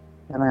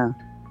 Kind of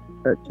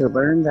start to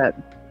learn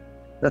that.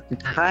 At the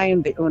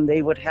time when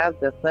they would have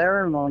the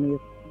ceremonies,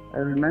 I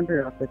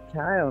remember as a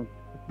child,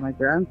 with my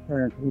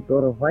grandparents, we'd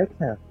go to White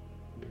House.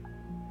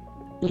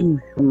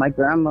 And my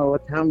grandma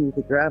would tell me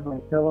to grab my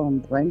pillow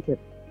and blanket.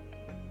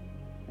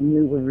 I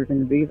knew we were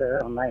going to be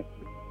there all night.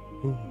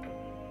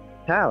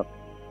 House.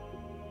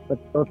 But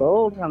those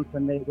old ones,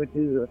 when they would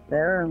do the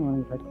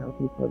ceremonies, I tell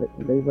people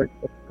that they would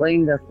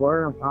explain this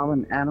world how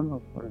an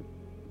animal works.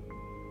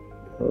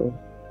 So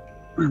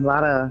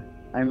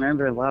I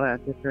remember a lot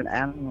of different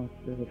animals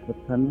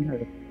would come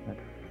here.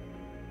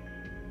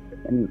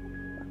 And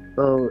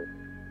so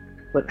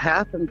what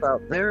happens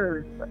out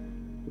there,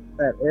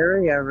 that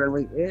area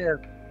really is,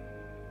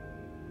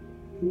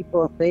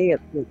 people say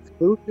it's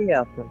spooky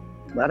out there.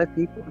 A lot of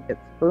people get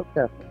spooked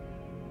out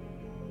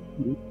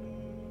there.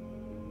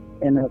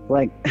 And it's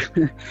like,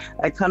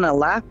 I kind of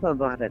laugh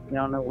about it, in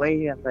a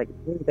way. It's like,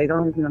 dude, they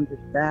don't even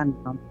understand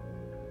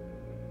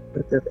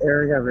what this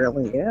area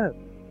really is.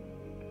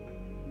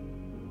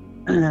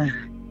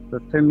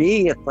 But for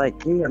me, it's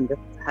like, gee, I'm just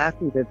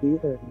happy to be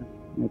there.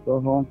 And I go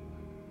home,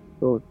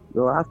 go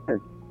out there,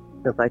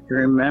 because I can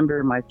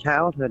remember my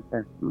childhood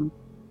there.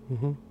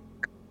 Mm-hmm.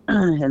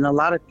 And a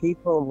lot of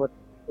people would,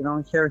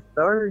 share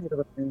stories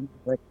with me,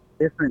 like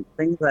different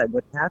things that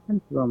would happen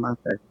to them out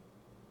there.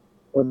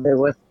 Well, there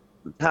was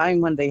a time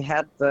when they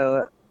had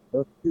those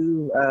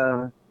two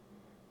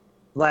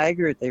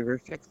flaggers. They were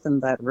fixing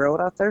that road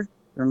out there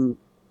from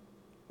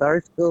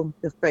Star School,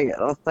 just right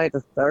outside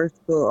of Star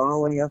School,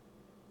 all the way up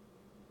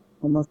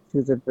almost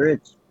to the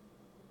bridge.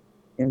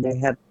 And they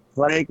had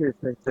flaggers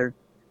right there.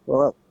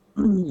 Well,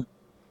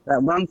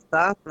 that one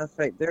stopped us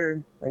right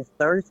there by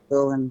Star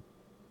School, and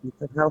he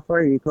said, "How far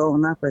are you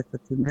going up?" I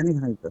said, "To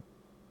Manyhides."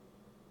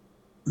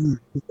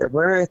 He said,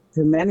 "Where is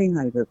to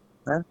Manyhides?"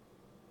 Huh?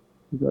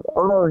 He goes,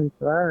 "Oh," he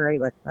said, "all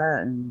right, like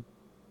that."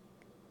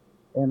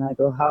 And I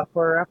go, "How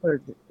far up are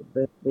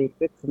they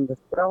fixing this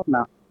road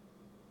now?"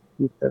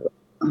 He said,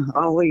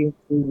 "All the way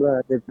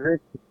to the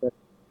bridge." He said,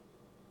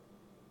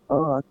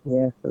 "Oh,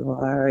 okay." I said,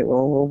 "Well, all right,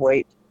 well, we'll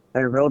wait."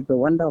 I rolled the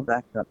window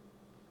back up.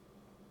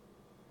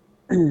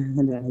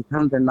 And then he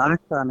comes and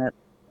knocks on it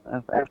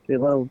after a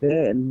little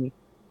bit, and he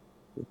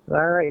said,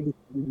 "All right, you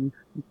can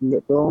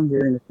get going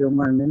here in a few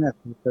more minutes."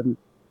 He said,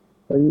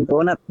 "Are you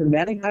going up to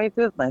Manyhides?"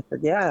 And I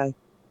said, "Yeah."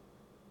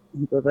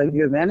 He goes, "Are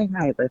you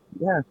Manyhides?" I said,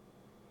 "Yeah,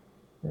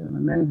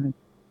 I'm Manyhides."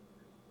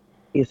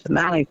 He said,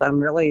 "Man,"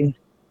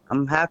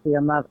 I'm happy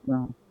I'm not,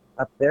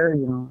 up there,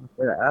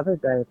 where the other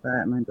guy's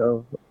at." And I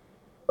go,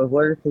 "Well,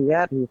 where's he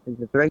at?" He said,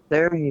 "It's right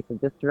there." He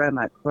said, "Just around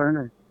that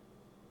corner."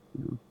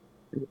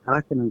 We're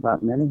talking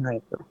about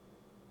Manyhides.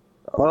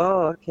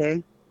 Oh,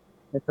 okay.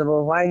 I said,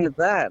 "Well, why is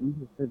that?" And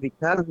he said,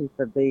 "Because," he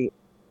said, they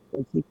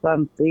keep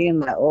on seeing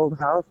that old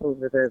house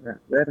over there, that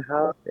red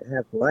house. It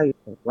has lights.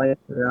 The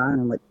lights are on,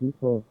 and like you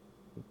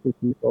see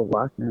people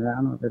walking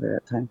around over there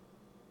at times.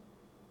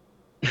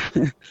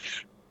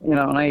 And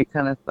I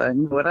kind of said,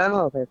 "What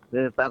else? Is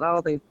that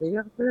all they see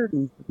up there?"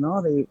 And he said,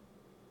 "No,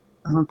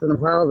 once in a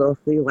while they'll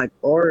see like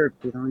orbs,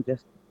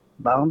 just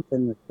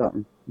bouncing or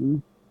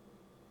something.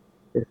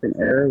 Different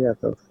areas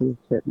they'll see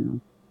shit,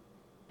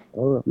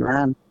 Oh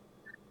man."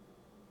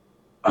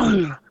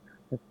 And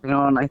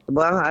I said,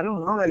 "Well, I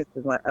don't know." I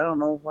said, "I don't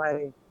know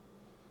why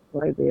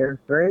they're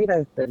afraid."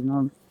 I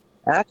said,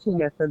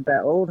 "Actually," I said,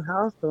 "that old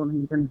house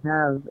don't even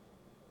have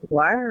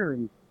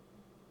wiring.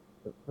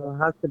 So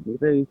how could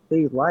they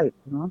see light,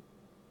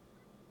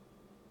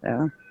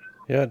 Yeah.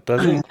 Yeah, it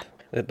doesn't.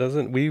 It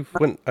doesn't.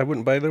 I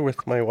went by there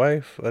with my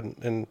wife,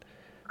 and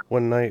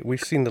one night we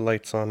seen the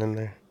lights on in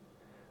there.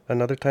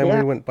 Another time we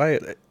Yeah. went by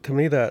it. To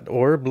me, that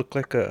orb looked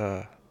like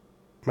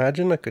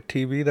imagine like a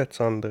TV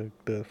that's on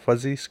the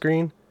fuzzy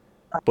screen,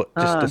 but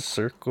just a Uh,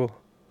 circle.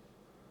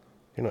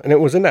 And it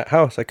was in that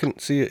house. I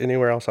couldn't see it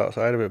anywhere else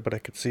outside of it, but I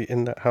could see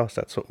in that house.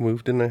 That's what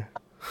moved in there.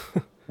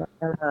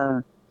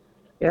 uh,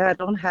 yeah, I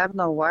don't have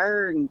no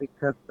wiring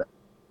because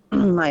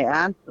my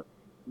aunt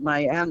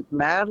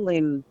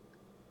Madeline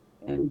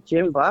and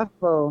Jim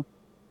Buffalo,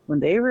 when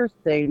they were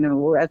staying,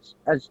 and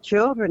as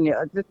children,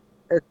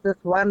 it's just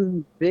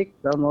one big,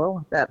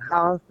 that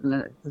house, and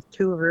it's just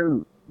 2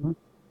 rooms,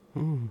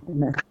 Mm.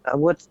 and it has a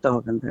wood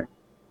stove in there.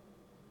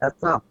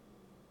 That's all.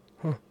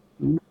 Huh.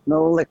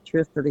 No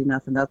electricity,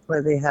 nothing. That's why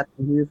they had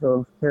to use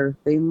those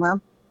kerosene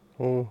lamps.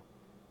 Oh.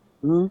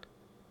 Mm.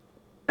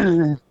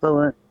 So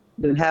it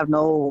didn't have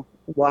no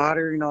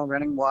water,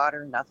 running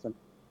water, nothing.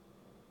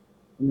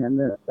 And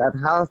then that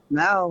house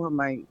now, when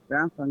my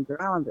grandpa and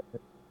grandma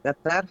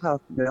got that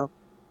house built,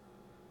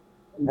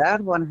 and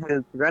that one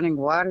has running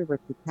water, but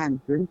you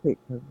can't drink it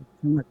because there's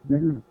too much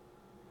mineral.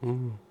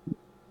 Mm.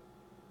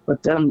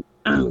 But then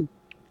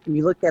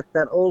you look at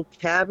that old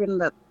cabin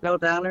that's still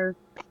down there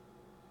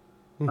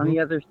on Mm-hmm. the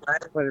other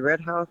side where the red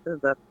house is.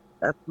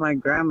 That's my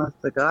grandma's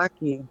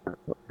Sagaki. That's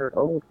her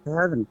old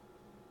cabin.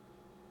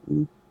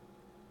 Mm.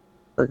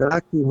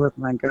 Sagaki was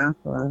my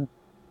grandpa,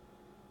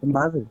 the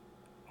mother.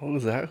 Oh,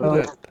 is that who So,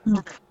 that?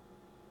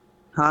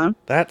 huh?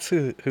 That's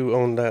who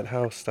owned that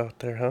house out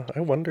there, huh? I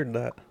wondered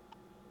that.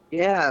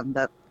 Yeah,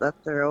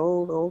 that's their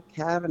old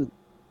cabin.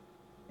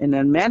 And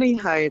then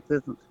Manyhides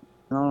is,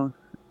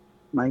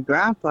 my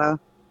grandpa,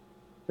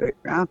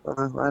 great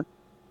grandpa,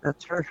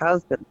 that's her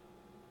husband.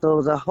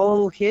 So the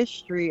whole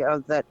history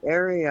of that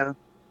area,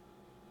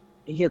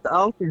 his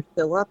altar's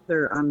still up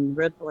there on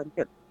Red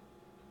Blanket,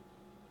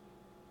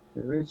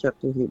 the ridge up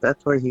to here.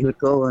 That's where he would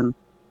go and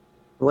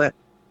sweat,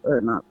 or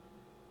not,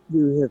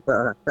 do his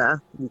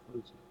fasting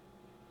and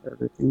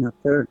everything up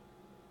there.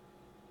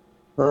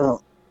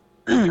 So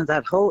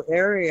that whole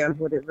area,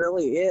 what it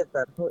really is,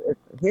 it's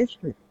a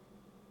history,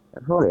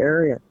 that whole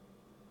area.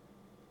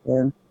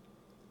 And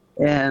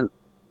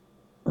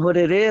what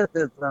it is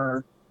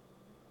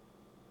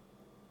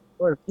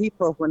where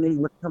people, when they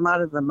would come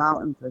out of the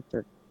mountains,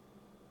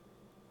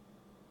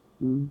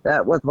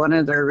 that was one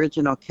of their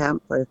original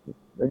camp places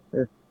right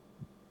there.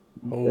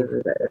 Oh,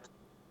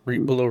 right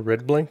Mm, below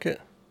Red Blanket.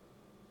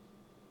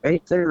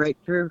 right there, right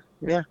through,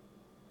 yeah,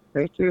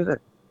 right through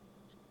there.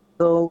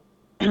 So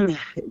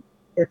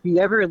if you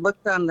ever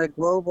looked on the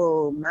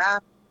global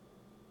map,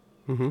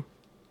 Mm-hmm.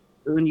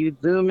 when you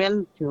zoom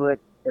into it,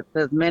 it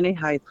says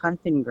Manyhides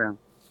Hunting Ground,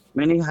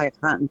 Manyhides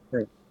Hunting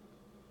Trail.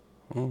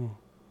 Oh.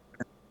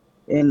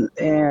 And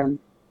the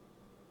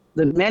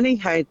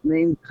Manyhides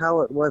means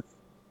how it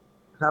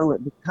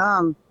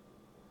becomes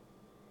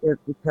is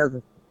because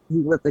he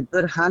was a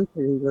good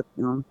hunter. He was,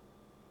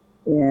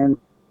 and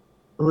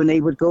when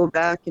they would go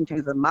back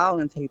into the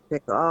mountains, he'd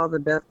pick all the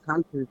best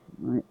hunters,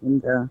 right, in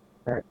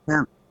that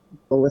camp,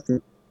 go with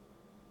him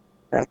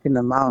back in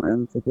the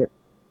mountains to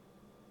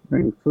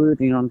bring food,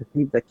 to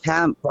feed the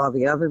camp, while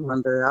the other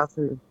ones are out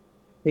there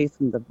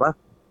chasing the buck.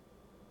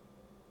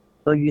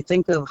 So you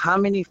think of how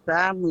many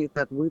families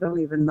that we don't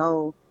even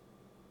know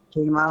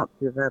came out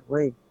through that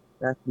way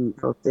back in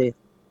those days.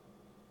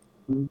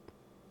 Mm,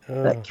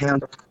 That Oh.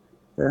 camp,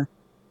 uh,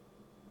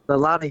 a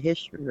lot of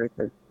history right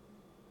there.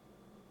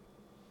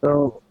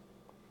 So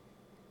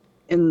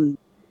in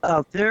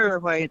out there,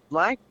 why it's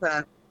like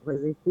that, why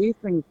they see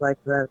things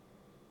like that,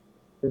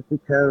 is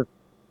because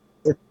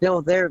it's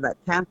still there. That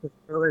camp is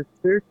still there.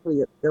 Spiritually,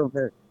 it's still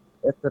there.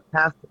 It's a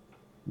passage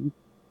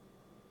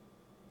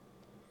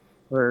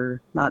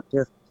for not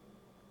just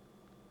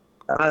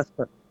us,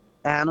 but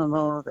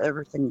animals,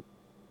 everything.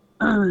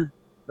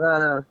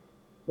 the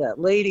that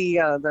lady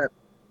that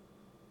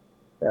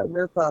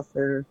lives out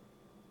there,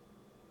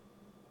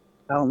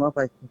 I don't know if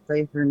I can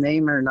say her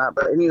name or not,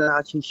 but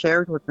anyhow, she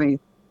shared with me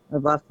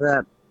about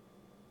that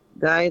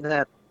guy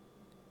that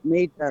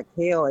made that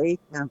KOA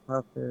camp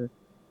out there,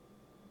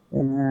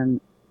 and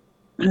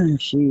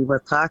she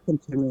was talking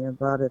to me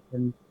about it,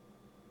 and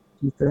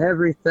she said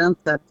ever since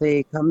that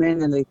they come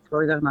in and they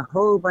tore down a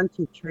whole bunch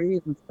of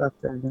trees and stuff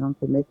there, to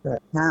make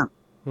that camp.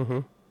 Mm-hmm.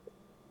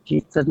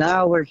 She said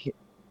now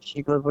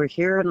she goes, we're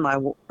hearing my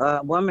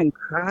woman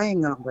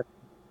crying on it,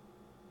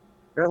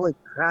 really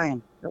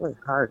crying, really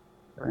hard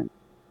crying.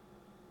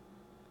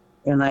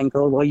 And I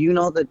go, well, you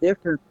know the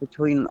difference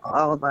between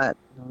all that,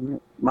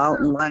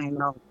 mountain lion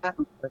and all that.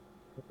 But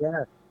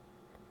yeah,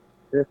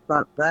 it's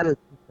not that,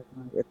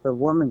 it's a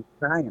woman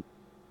crying.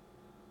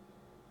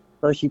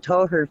 So she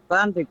told her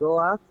son to go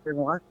out there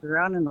and walk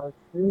around in those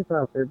trees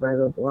out there by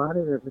the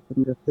water,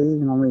 everything, to see,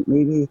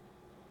 maybe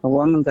a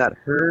woman got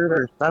hurt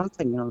or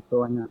something,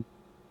 going on.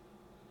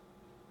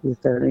 He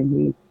said, and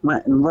he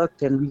went and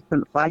looked and he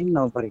couldn't find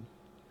nobody.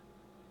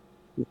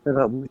 He said,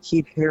 oh, we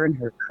keep hearing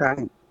her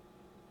crying.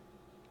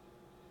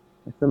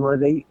 I said, well,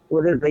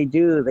 what did they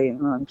do?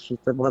 She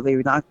said, well, they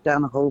knocked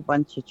down a whole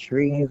bunch of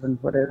trees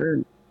and whatever.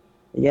 And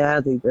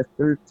yeah, they just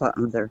threw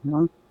something there,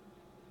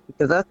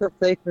 because that's a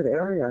sacred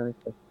area,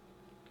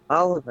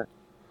 all of it.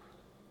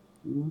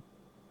 And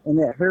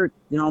it hurts,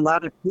 a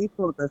lot of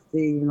people to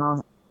see,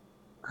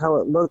 how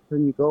it looks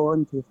when you go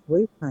into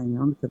sleep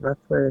time, because that's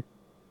where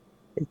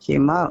it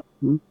came out,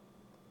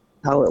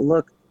 how it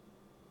looks.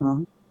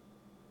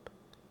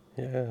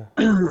 Yeah.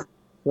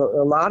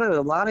 So a lot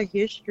of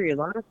history, a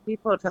lot of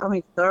people tell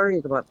me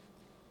stories about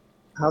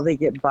how they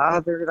get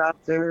bothered out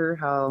there,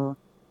 how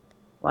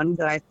one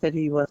guy said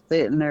he was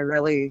sitting there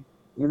really,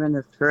 him and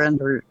his friend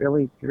were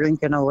really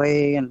drinking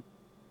away and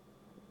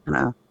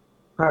kind of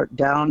parked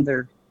down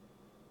there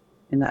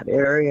in that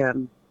area,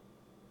 and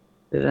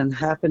then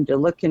happened to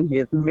look in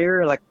his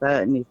mirror like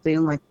that, and he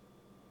seemed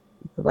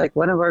like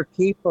one of our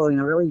people,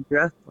 really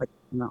dressed like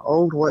in the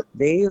old what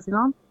days,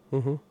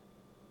 Mm-hmm.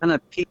 kind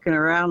of peeking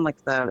around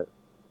like that,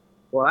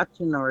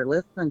 watching or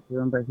listening to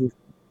him, but he's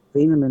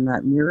seen him in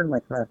that mirror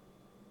like that.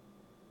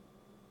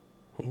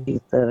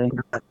 He said he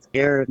got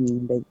scared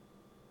and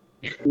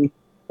he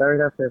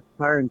started up his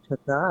car and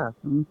took off.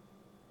 And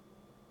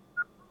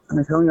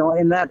I told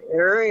in that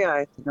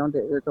area,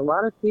 there's a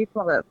lot of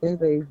people that say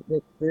they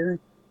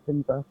experienced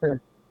things out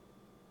there.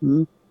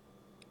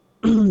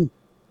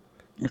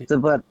 So,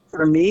 but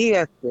for me,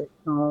 I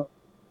don't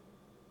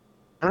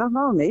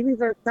know. Maybe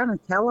they're trying to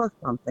tell us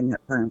something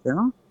at times,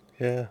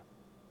 Yeah.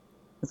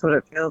 That's what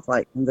it feels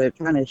like, and they're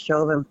trying to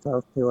show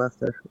themselves to us,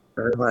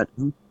 or what?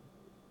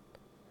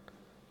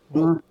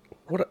 Well,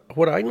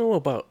 what I know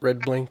about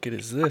Red Blanket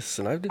is this,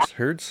 and I've just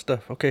heard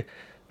stuff. Okay,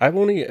 I've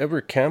only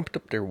ever camped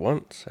up there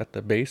once. At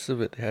the base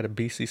of it, they had a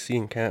BCC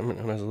encampment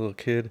when I was a little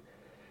kid.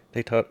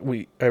 I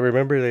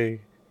remember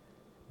they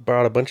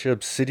brought a bunch of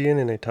obsidian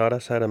and they taught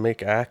us how to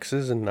make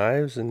axes and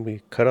knives, and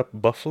we cut up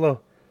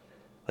buffalo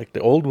like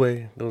the old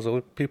way. Those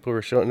old people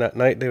were showing that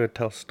night. They would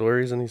tell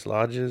stories in these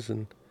lodges,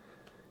 and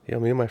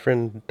me and my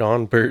friend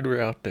Don Bird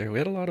were out there. We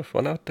had a lot of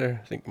fun out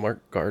there. I think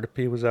Mark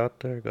Gardepy was out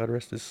there. God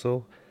rest his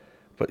soul.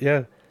 But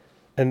yeah,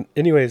 and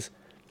anyways,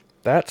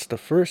 that's the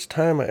first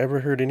time I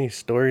ever heard any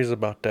stories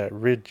about that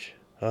ridge.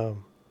 We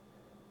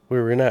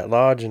were in that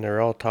lodge and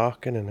they're all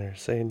talking and they're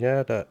saying,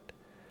 yeah, that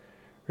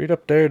right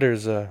up there,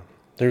 there's a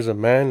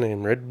man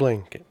named Red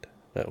Blanket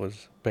that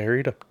was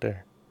buried up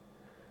there.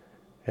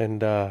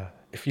 And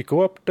if you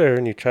go up there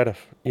and you try to,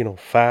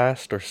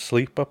 fast or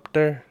sleep up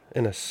there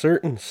in a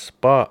certain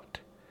spot,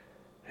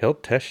 he'll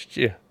test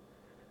you.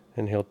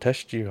 And he'll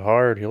test you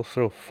hard. He'll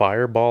throw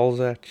fireballs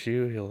at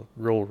you. He'll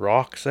roll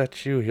rocks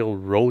at you. He'll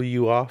roll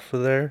you off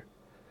of there.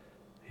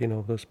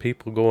 Those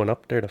people going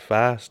up there to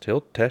fast,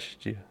 he'll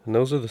test you. And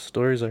those are the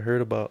stories I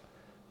heard about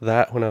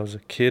that when I was a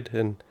kid.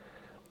 And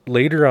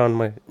later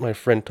on, my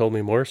friend told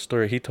me more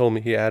story. He told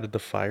me he added the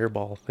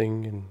fireball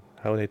thing and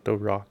how they throw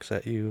rocks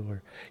at you.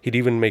 Or he'd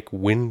even make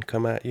wind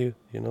come at you,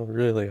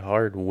 really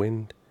hard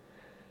wind.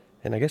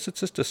 And I guess it's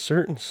just a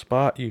certain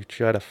spot you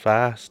try to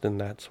fast, and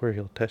that's where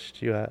he'll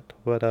test you at.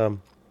 But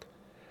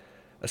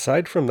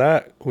aside from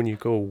that, when you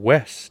go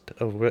west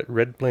of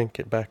Red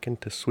Blanket back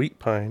into Sweet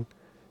Pine,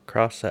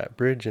 cross that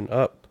bridge and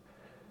up,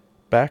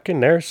 back in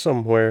there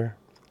somewhere,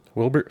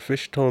 Wilbert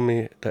Fish told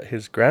me that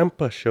his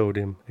grandpa showed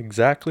him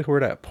exactly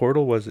where that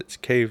portal was. It's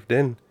caved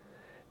in.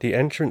 The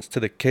entrance to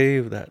the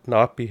cave that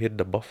Noppy hid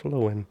the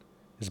buffalo in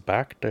is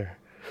back there.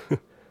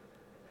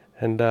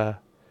 And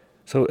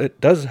so it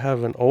does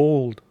have an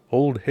old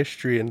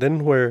history. And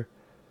then where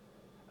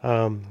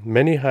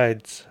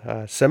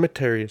Manyhides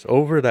cemetery is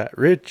over that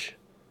ridge,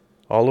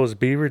 all those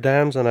beaver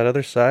dams on that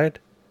other side,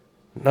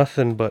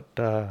 nothing but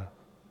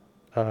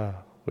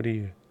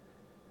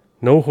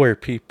nowhere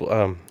people,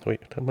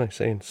 what am I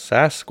saying?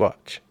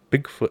 Sasquatch,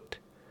 Bigfoot.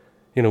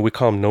 We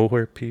call them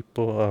nowhere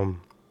people,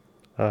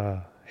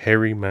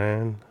 hairy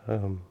man,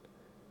 don't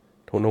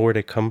know where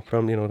they come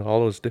from,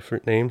 all those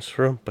different names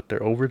from, but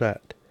they're over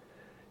that.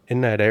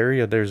 In that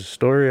area, there's a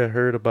story I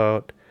heard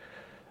about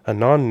a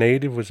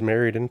non-native was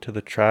married into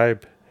the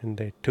tribe, and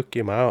they took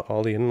him out,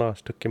 all the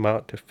in-laws took him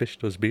out to fish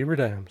those beaver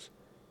dams.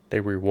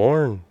 They were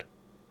warned,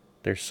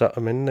 there's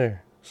something in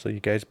there, so you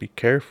guys be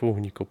careful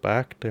when you go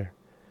back there.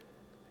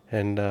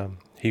 And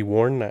he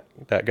warned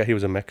that guy. He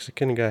was a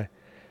Mexican guy,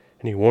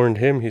 and he warned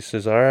him. He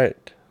says, "All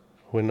right,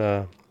 when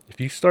if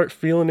you start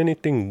feeling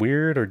anything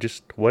weird or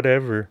just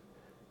whatever,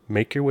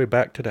 make your way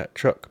back to that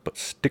truck, but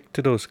stick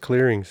to those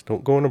clearings.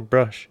 Don't go in a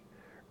brush.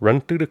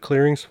 Run through the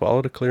clearings,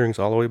 follow the clearings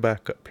all the way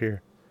back up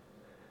here."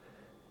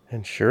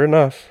 And sure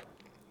enough,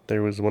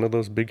 there was one of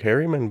those big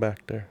hairy men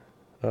back there.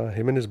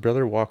 Him and his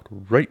brother walked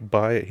right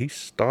by it. He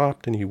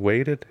stopped and he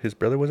waited. His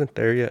brother wasn't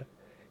there yet.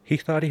 He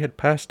thought he had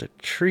passed a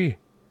tree.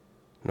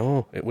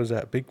 No, it was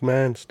that big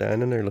man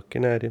standing there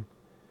looking at him.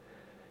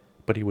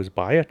 But he was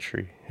by a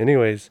tree.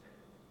 Anyways,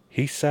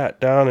 he sat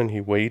down and he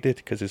waited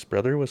because his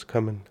brother was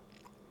coming.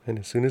 And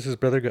as soon as his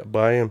brother got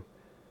by him,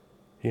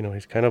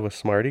 he's kind of a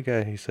smarty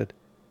guy. He said,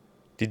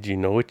 "Did you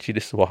know what you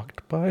just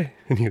walked by?"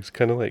 And he was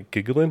kind of like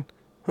giggling.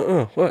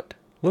 What?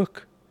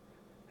 Look.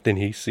 Then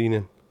he seen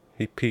him.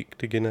 He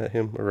peeked again at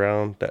him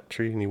around that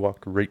tree and he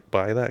walked right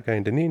by that guy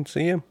and didn't even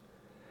see him.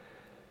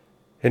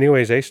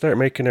 Anyways, they start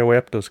making their way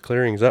up those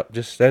clearings up.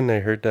 Just then they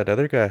heard that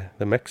other guy,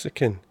 the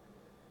Mexican,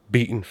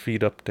 beating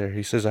feet up there.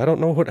 He says, "I don't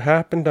know what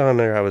happened down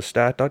there. I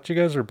thought you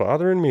guys were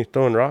bothering me,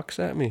 throwing rocks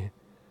at me."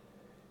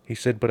 He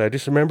said, "But I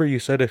just remember you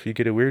said if you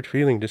get a weird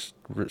feeling, just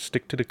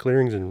stick to the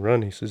clearings and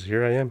run." He says,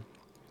 "Here I am."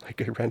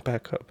 Like I ran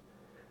back up.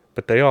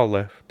 But they all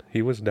left.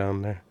 He was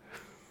down there.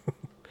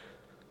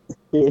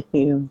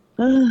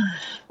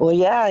 Well,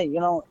 yeah,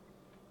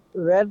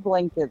 Red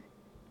Blanket,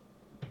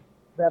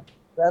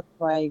 that's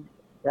my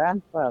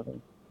grandfather.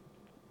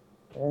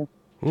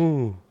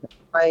 Hmm.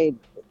 I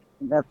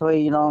That's why,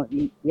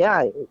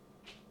 yeah,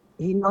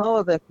 he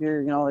knows if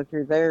you're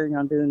there,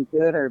 doing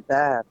good or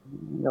bad.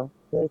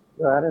 Take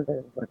you out of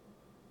there. But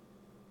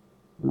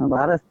a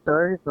lot of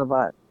stories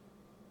about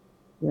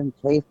him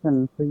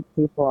chasing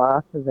people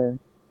off of there.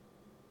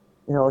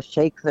 He'll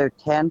shake their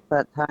tents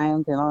at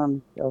times,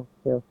 and he'll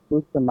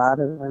spook them out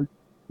of there.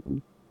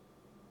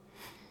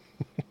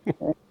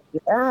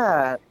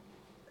 Yeah,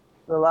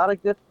 a lot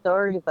of good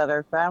stories that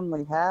our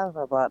family have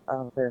about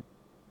out there.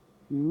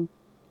 Mm.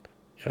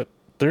 Yeah,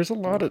 there's a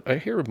lot of I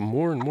hear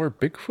more and more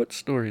Bigfoot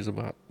stories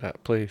about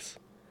that place.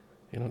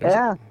 There's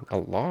Yeah. a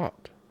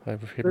lot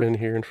I've been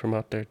hearing from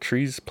out there.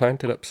 Trees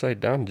planted upside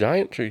down,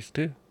 giant trees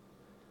too.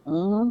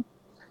 Hmm.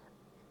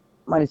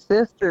 My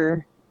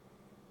sister,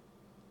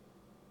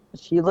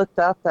 she looked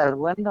out that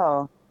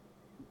window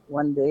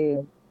one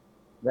day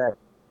that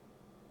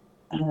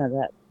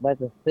that by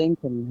the sink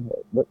and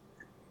looked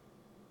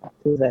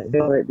to that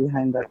hill right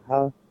behind that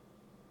house.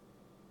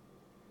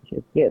 She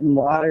was getting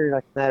water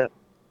like that.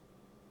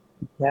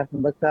 She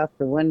happened to look out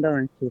the window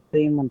and she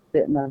seen him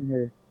sitting on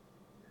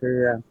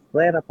her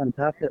sled up on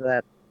top of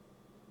that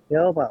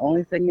hill. But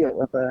only thing it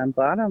was on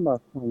bottom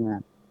of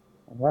one,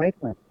 a white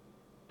one.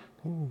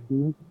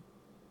 Ooh.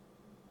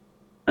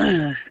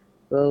 Mhm.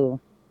 So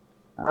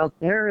out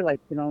there, like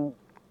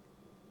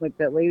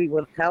that lady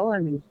was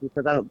telling me, she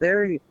said out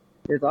there,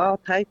 there's all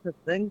types of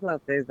things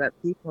out there that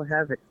people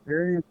have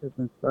experiences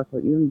and stuff.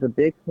 Like even the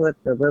Bigfoot,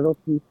 the little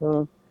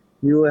people,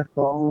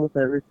 UFOs,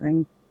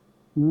 everything.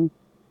 Mhm.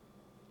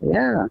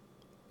 Yeah.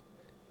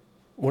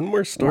 One more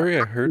Wow. story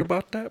I heard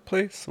about that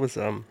place was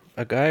a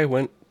guy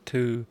went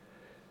to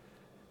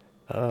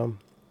um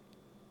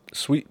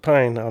Sweet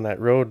Pine on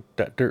that road,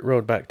 that dirt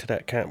road back to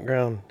that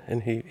campground,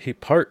 and he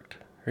parked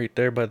right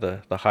there by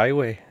the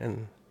highway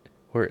and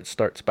where it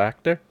starts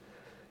back there,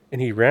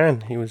 and he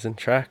ran. He was in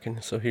track,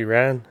 and so he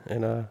ran,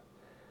 and it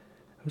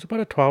was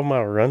about a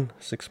 12-mile run,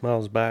 6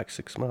 miles back,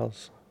 6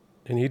 miles,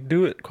 and he'd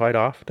do it quite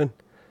often.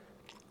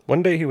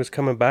 One day he was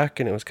coming back,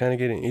 and it was kind of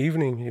getting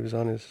evening. He was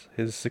on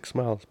his 6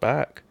 miles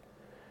back,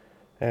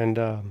 and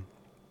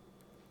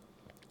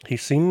he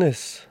seen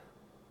this,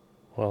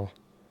 well,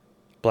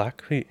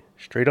 black feet,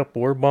 straight up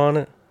war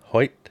bonnet,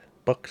 white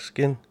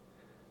buckskin,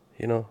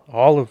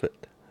 all of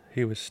it.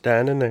 He was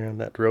standing there on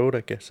that road,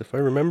 I guess, if I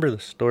remember the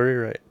story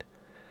right.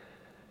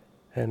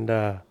 And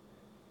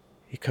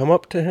he come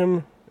up to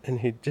him, and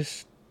he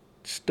just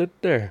stood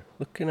there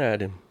looking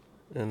at him.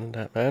 And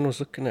that man was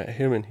looking at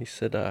him, and he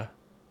said,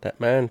 that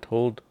man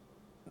told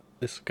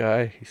this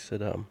guy, he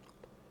said,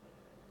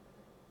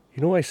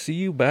 I see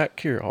you back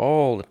here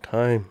all the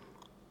time,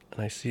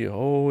 and I see you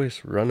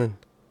always running.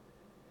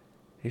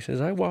 He says,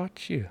 I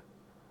watch you,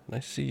 and I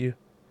see you.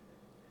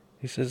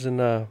 He says,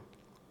 and I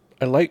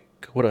like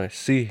what I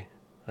see.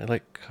 I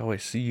like how I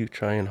see you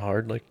trying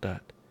hard like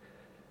that.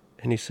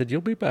 And he said,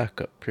 you'll be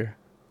back up here.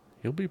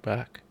 You'll be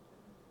back.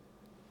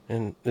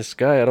 And this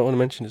guy, I don't want to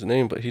mention his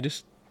name, but he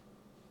just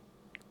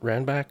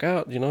ran back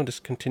out,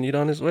 just continued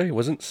on his way. He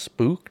wasn't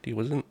spooked. He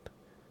wasn't,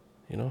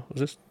 it was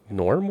just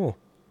normal.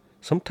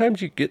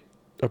 Sometimes you get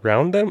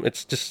around them,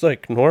 it's just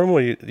like normal.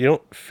 You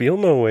don't feel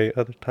no way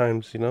other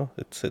times,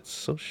 It's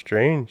so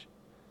strange.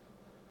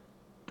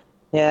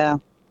 Yeah.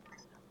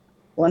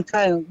 One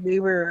time we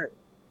were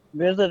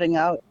visiting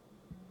out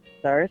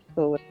our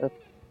school with this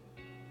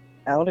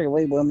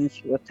elderly woman.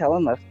 She was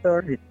telling us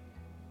stories,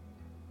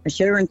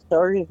 sharing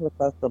stories with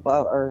us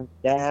about our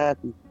dad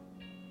and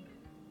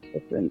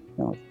different,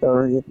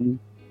 stories. And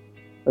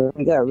when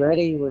we got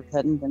ready, we were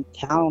heading in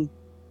town.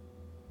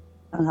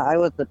 I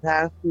was the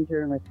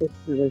passenger, and my sister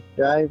was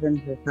driving.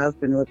 Her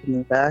husband was in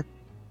the back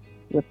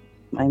with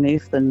my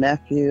niece and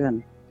nephew.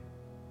 And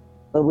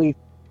so we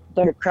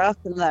started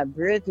crossing that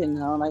bridge,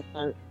 and I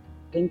started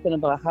thinking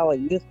about how it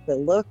used to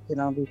look,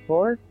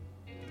 before.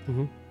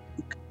 Mm-hmm.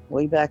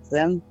 Way back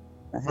then,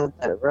 I had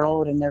that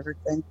road and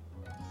everything.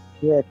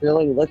 Yeah, it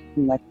really looked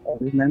like I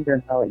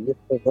remember how it used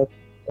to look.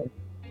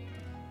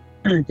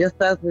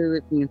 Just as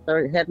we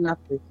started heading up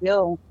the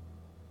hill,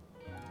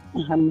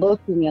 I'm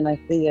looking and I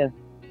see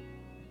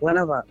one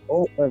of our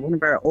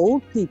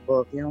old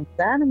people,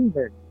 standing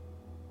there,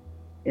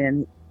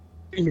 and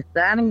he's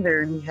standing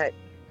there and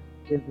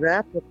he's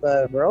wrapped with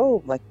a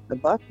robe, like the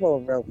buffalo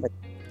robe, like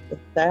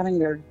just standing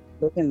there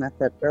looking at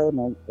that road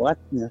and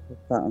watching us or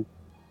something.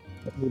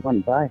 But he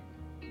went by.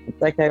 It's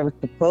like I was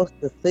supposed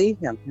to see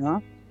him.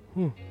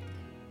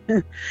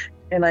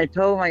 And I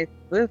told my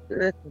sister,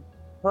 I said,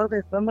 oh,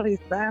 there's somebody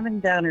standing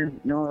down there,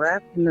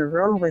 wrapped in the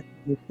robe. I said,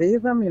 you see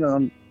them,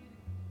 and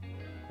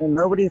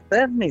nobody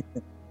said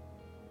anything.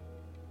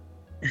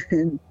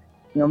 And,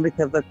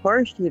 because of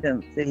course she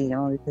didn't see,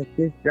 because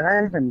she's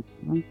driving,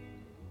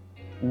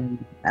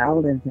 and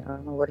Alden, I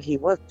don't know what he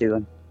was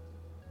doing.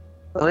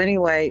 So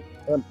anyway,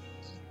 it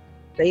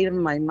stayed in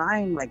my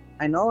mind, like,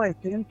 I know I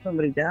seen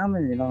somebody down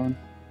there,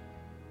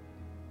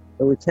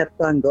 So we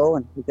kept on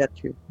going. We got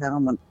to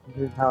town, went to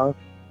his house.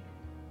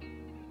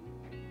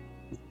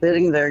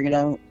 Sitting there,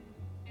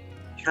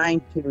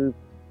 trying to,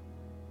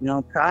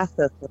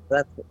 process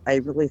if I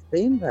really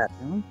seen that,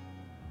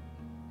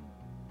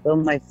 So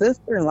my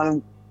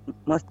sister-in-law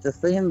must have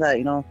seen that,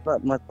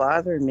 something was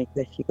bothering me,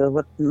 because she goes,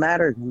 what's the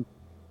matter? And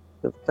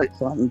she goes, like,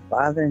 something's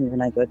bothering you.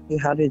 And I go, gee,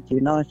 how did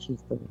you know? She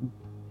said,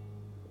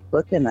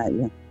 looking at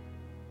you.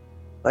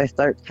 So I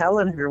start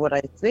telling her what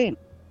I seen.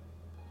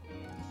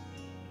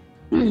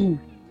 She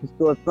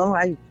goes, no,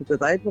 she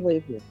goes, I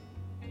believe you.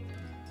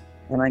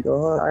 And I go,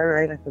 oh, all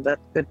right. I said,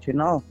 that's good to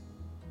know.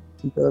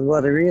 She goes,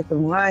 well, the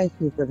reason why,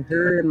 she said,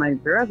 her and my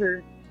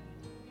brother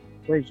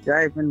was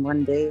driving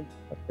one day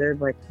up there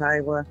by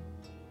Kiowa.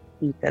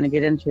 You kind of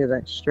get into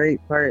that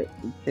straight part,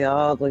 you see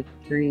all the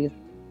trees.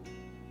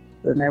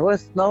 And there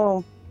was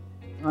snow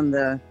on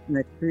the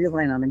tree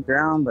line on the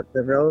ground, but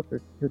the roads were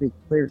pretty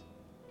clear.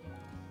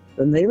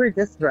 And they were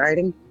just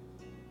riding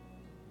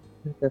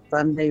the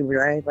Sunday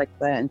ride like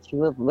that, and she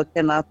was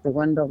looking out the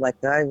window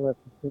like I was,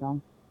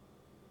 in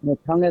the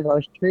tongue of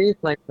those trees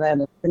like that,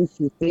 and then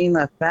she seen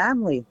a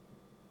family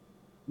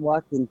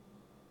walking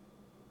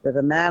with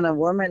a man, a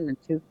woman,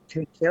 and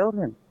two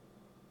children.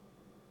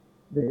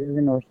 They're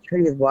in those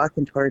trees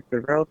walking towards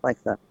the road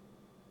like that.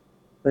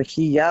 So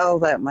she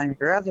yelled at my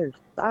brother,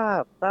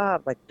 stop,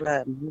 like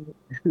that. And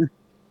he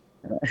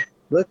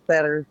looked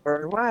at her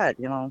for what,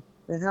 the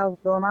hell's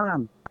going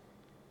on?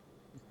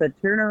 She said,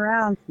 turn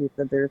around. She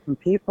said, there's some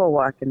people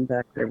walking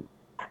back there.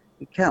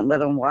 You can't let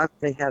them walk.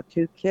 They have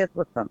 2 kids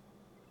with them.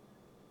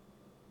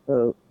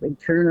 So they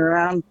turn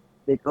around,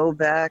 they go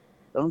back,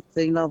 don't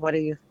see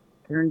nobody,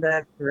 turn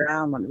back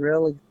around, went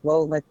really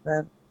slow like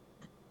that.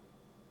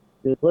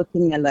 She was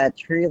looking in that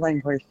tree line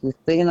where she's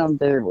seen them.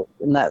 There,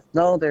 in that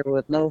snow, there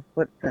was no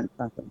footprint,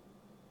 nothing.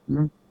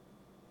 Mm-hmm.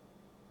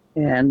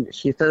 And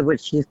she said what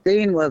she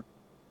seen was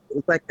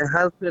like a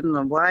husband and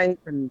a wife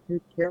and 2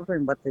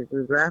 children, but they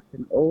were wrapped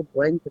in old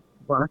blankets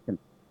walking.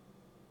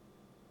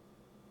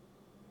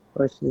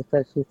 So she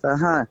said,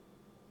 huh?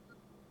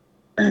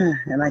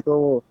 And I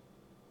go,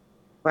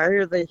 why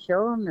are they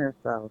showing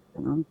themselves?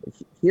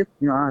 She's,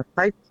 a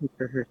pipe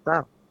keeper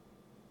herself.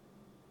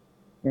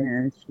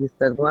 And she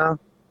said, well,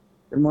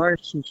 the more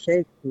she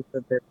shakes, she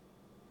said, they're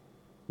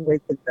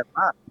waking them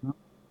up.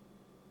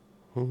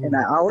 Mm-hmm. And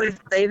I always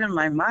stayed in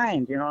my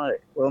mind,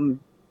 well,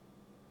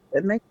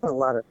 it makes a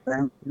lot of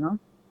sense,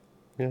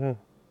 Yeah.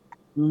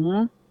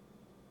 Mm-hmm.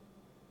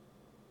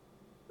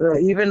 So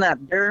even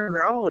that dirt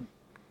road,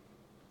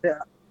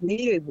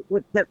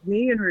 what kept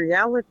me in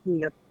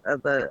reality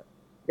of a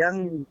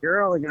young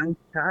girl, young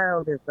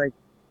child, is like,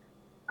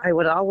 I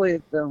would always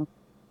look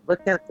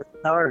at the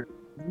stars.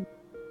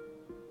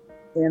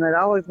 And I'd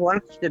always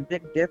watch the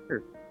Big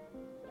Dipper.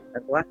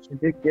 I'd watch the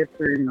Big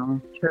Dipper,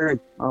 turn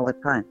all the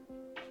time.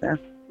 Yeah.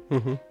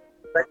 Mm-hmm.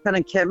 That kind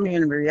of kept me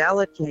in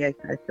reality. I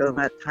feel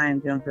at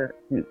times, to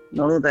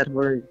know that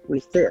we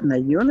sit in the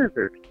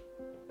universe.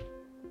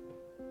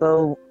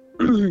 So,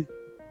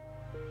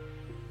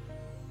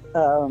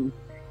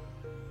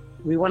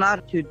 we went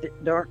out to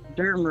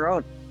Durham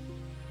Road.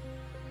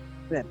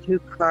 We had 2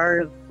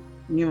 cars,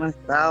 me,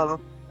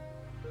 myself,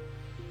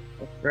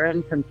 a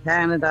friend from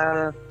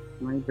Canada,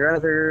 my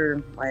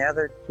brother, my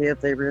other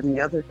kids, they were in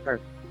the other car.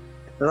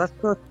 So let's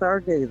go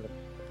stargazing.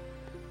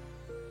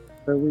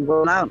 So we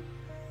went out.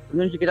 As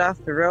soon as you get off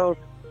the road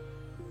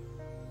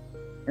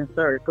and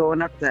start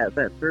going up that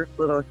first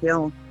little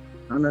hill,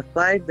 on the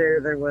side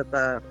there was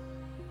an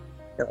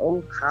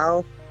old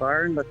house,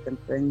 barn looking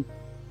thing.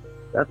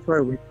 That's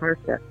where we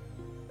parked at.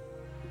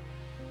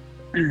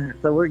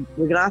 So we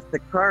got off the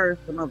car,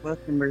 some of us,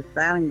 and we're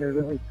standing there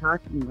really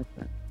talking like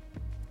that.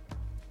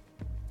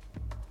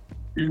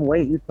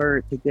 Waiting for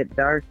it to get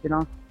dark,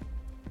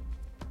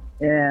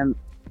 And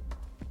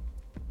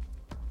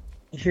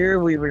here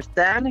we were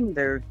standing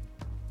there,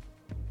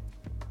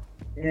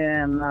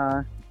 and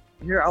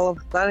here all of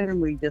a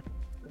sudden we just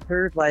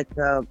heard like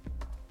a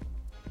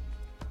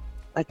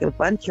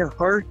bunch of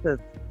horses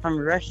come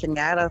rushing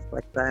at us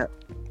like that.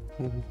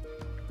 Mm-hmm.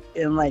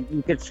 And like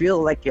you could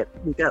feel like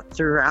we got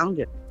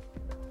surrounded.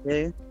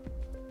 Okay,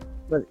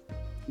 but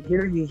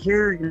here you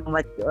hear,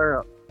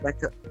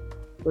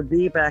 would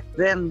be back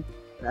then,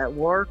 that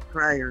war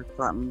cry or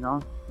something,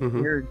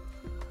 Mm-hmm. Weird.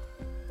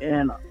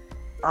 And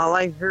all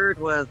I heard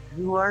was,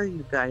 who are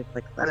you guys,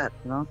 like that,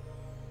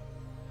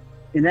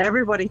 And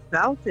everybody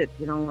felt it,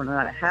 when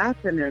that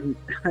happened. And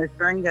my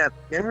friend got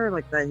scared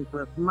like that. He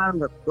goes, come on,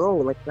 let's go,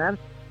 like that.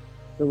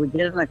 So we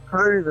get in the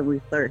cars and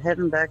we start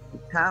heading back to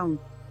town.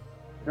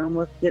 We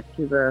almost get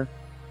to the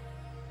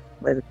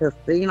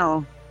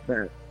casino,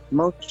 the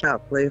smoke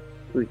shop place.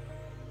 We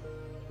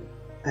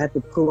had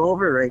to pull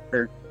over right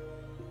there.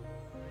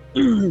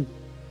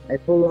 I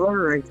pulled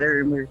over right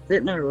there, and we were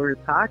sitting there, we were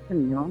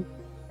talking, and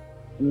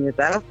he was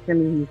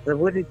asking me, he said,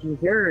 what did you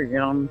hear,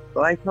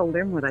 So I told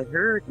him what I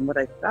heard and what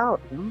I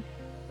felt,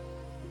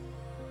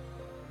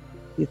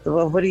 He said,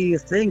 well, what do you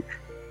think?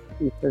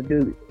 He said,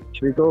 should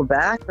we go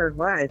back or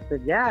what? I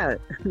said, yeah.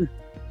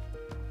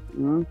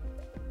 You're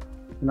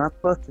not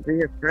supposed to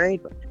be afraid.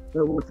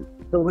 So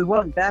we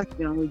went back,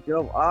 we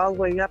drove all the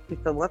way up. He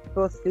said, let's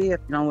go see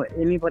if,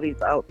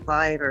 anybody's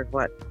outside or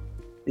what.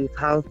 These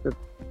houses,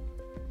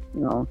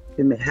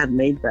 had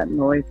made that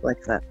noise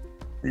like that.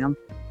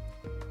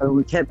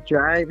 We kept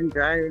driving,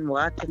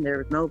 watching. There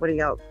was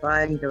nobody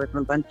outside. There wasn't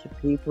a bunch of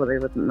people. There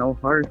wasn't no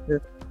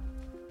horses.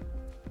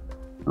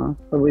 So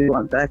we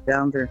went back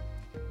down there,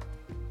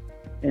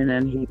 and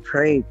then he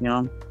prayed,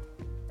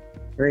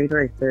 prayed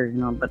right there,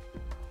 But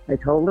I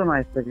told him,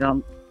 I said,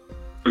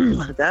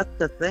 that's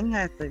the thing.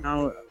 I said,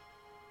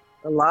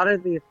 a lot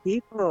of these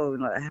people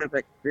have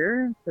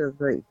experiences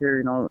right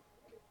here.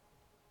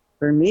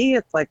 For me,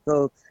 it's like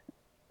those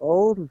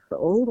old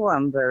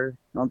ones are.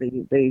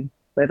 They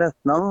let us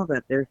know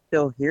that they're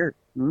still here,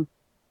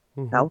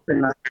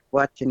 helping us,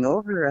 watching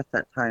over us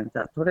at times.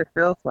 That's what it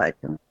feels like.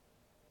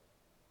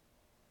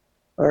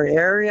 Our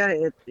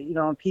area,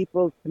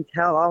 people can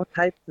tell all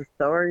types of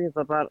stories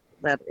about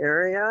that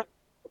area,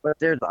 but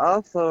there's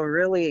also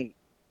really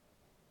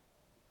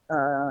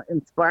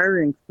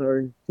inspiring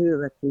stories too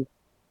that you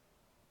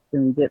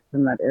can get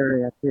from that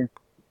area too.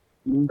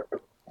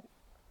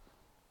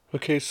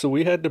 Okay, so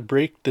we had to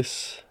break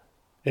this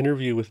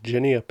interview with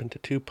Jenny up into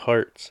 2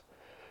 parts.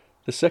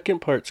 The second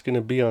part's going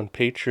to be on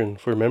Patreon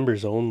for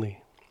members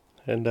only.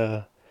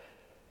 And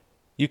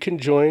you can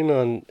join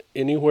on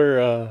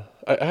anywhere.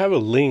 I have a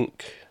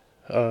link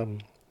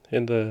in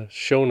the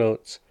show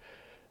notes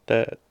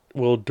that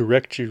will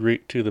direct you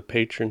right to the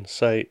Patreon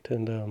site.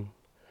 And,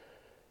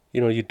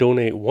 you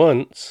donate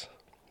once,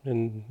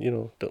 and,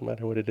 don't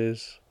matter what it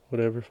is,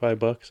 whatever,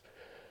 $5.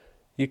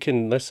 You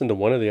can listen to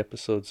one of the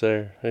episodes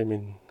there. I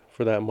mean,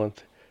 for that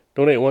month.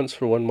 Donate once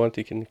for 1 month.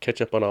 You can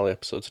catch up on all the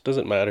episodes. It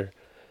doesn't matter,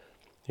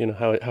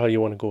 how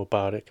you want to go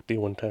about it. It could be a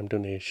one-time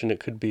donation. It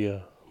could be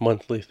a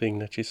monthly thing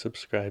that you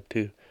subscribe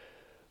to,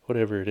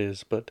 whatever it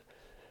is. But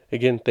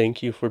again,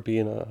 thank you for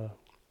being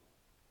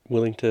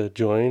willing to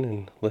join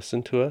and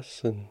listen to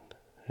us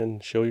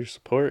and show your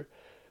support.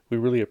 We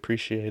really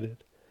appreciate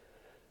it.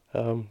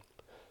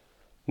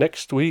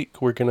 Next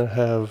week, we're going to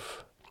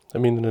have,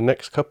 in the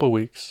next couple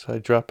weeks, I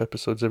drop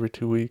episodes every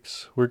 2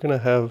 weeks. We're going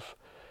to have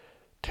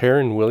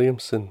Taryn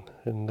Williamson,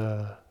 and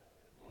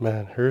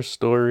man, her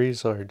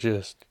stories are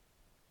just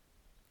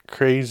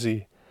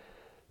crazy.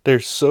 They're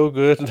so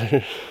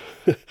good.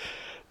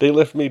 They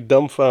left me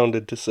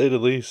dumbfounded, to say the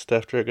least,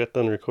 after I got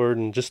done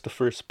recording just the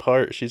first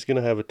part. She's going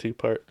to have a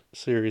 2-part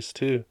series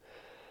too.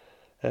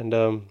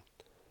 And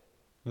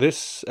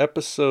this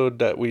episode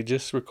that we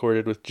just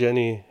recorded with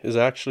Jenny is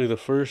actually the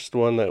first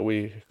one that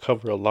we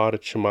cover a lot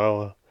of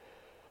Chemawa.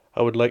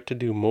 I would like to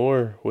do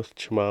more with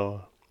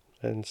Chemawa.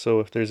 And so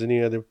if there's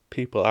any other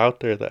people out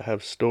there that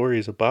have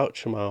stories about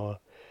Chemawa,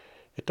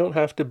 it don't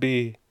have to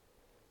be,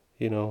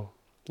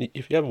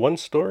 if you have one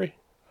story,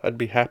 I'd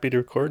be happy to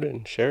record it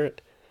and share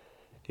it.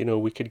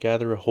 We could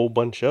gather a whole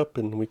bunch up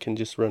and we can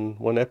just run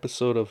one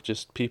episode of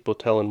just people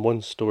telling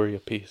one story a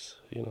piece.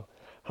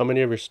 How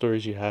many ever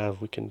stories you have,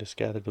 we can just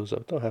gather those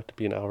up. It don't have to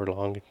be an hour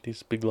long,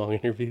 these big long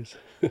interviews.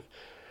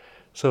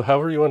 So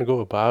however you want to go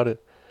about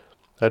it,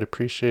 I'd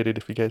appreciate it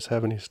if you guys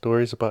have any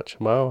stories about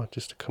Chemawa,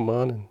 just to come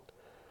on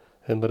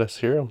and let us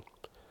hear them.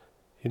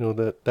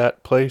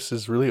 That place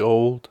is really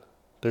old.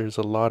 There's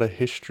a lot of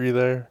history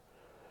there.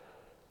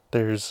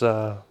 There's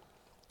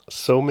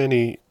so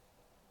many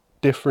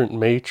different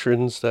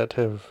matrons that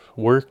have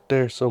worked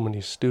there, so many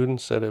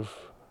students that have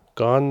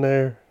gone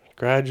there,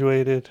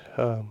 graduated,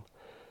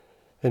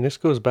 and this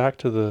goes back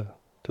to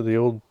the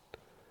old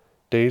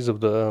days of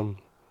the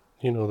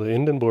the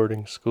Indian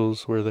boarding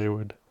schools where they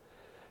would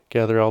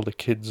gather all the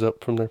kids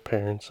up from their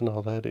parents and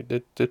all that.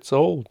 It's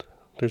old.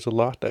 There's a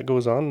lot that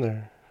goes on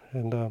there,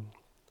 and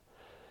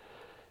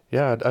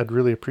yeah, I'd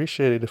really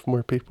appreciate it if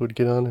more people would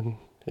get on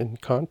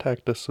and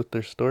contact us with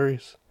their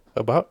stories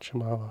about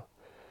Chemawa.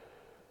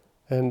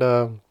 And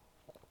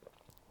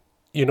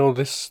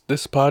this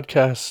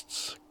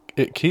podcast,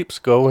 it keeps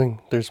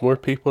going. There's more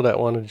people that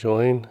want to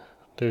join.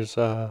 There's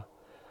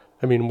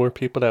more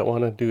people that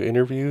want to do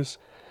interviews.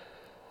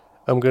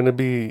 I'm going to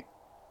be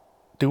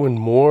doing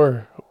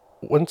more.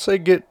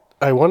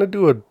 I want to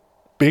do a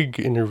big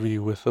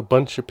interview with a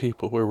bunch of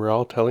people where we're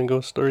all telling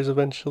ghost stories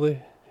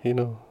eventually.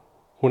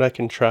 When I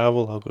can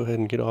travel, I'll go ahead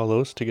and get all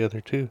those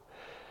together too.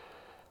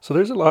 So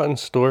there's a lot in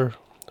store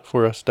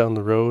for us down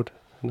the road,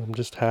 and I'm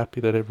just happy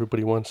that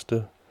everybody wants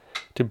to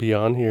be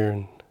on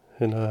here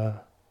and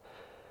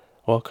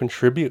all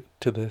contribute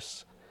to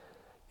this.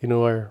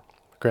 Our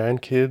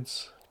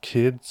grandkids,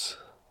 kids,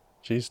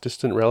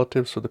 distant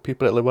relatives, or the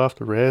people that live off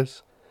the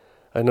res.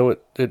 I know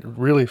it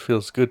really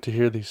feels good to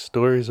hear these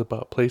stories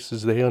about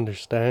places they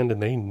understand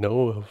and they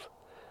know of.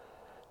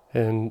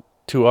 And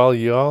to all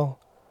y'all,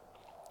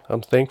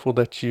 I'm thankful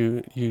that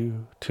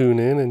you tune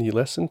in and you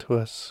listen to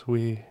us.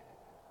 We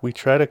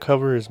try to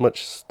cover as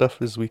much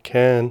stuff as we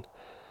can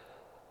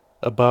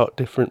about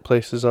different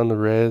places on the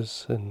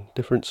res and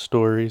different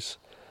stories.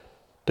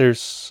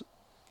 There's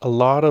a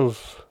lot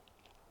of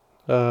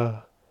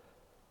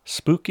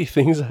spooky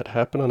things that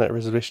happen on that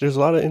reservation. There's a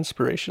lot of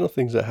inspirational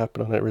things that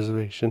happen on that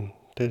reservation.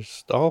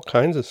 There's all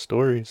kinds of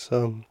stories.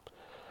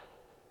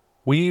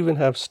 We even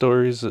have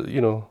stories,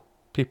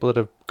 people that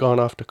have gone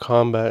off to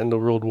combat in the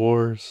world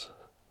wars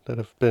that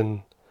have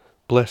been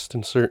blessed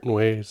in certain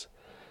ways.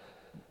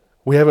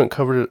 We haven't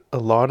covered a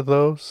lot of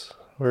those.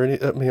 or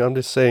any. I mean, I'm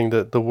just saying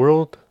that the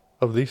world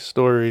of these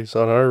stories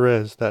on our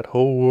res, that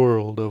whole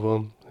world of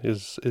them,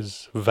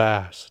 is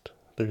vast.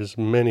 There's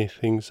many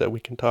things that we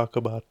can talk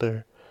about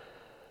there,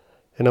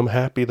 and I'm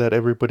happy that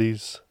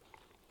everybody's,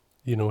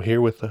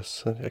 here with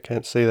us. I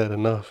can't say that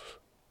enough.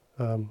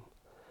 Um,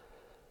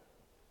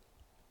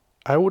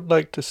 I would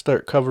like to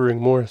start covering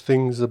more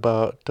things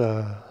about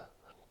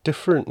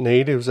different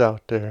natives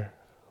out there.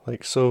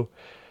 Like, so,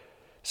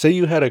 say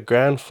you had a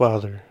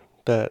grandfather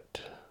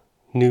that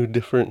knew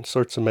different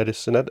sorts of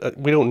medicine.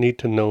 We don't need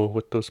to know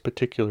what those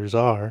particulars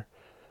are.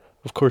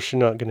 Of course, you're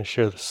not going to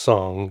share the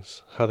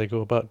songs, how they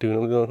go about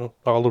doing it,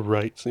 all the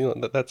rites.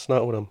 That's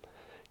not what I'm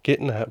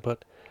getting at.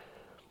 But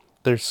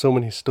there's so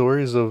many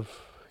stories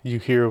you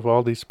hear of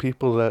all these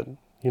people that,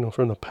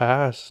 from the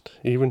past,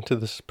 even to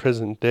this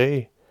present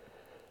day,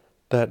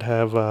 that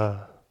have,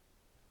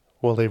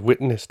 they've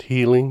witnessed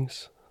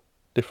healings,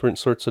 different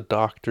sorts of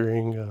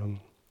doctoring,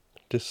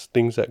 just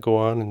things that go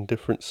on in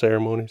different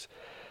ceremonies.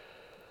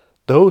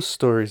 Those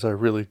stories are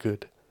really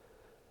good,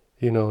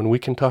 and we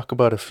can talk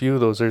about a few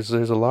of those. There's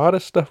a lot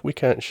of stuff we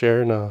can't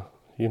share now.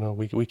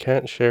 We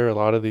can't share a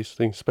lot of these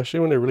things, especially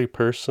when they're really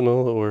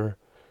personal or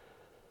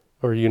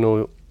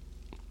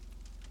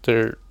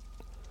they're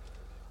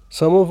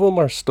some of them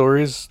are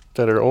stories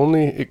that are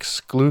only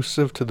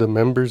exclusive to the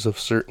members of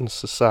certain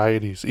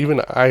societies.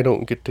 Even I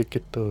don't get to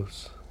get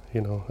those,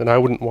 and I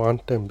wouldn't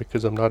want them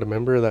because I'm not a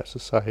member of that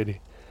society.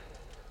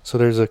 So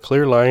there's a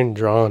clear line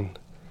drawn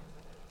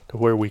to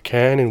where we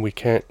can and we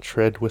can't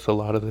tread with a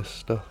lot of this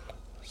stuff.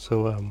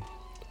 So,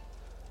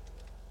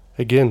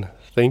 again,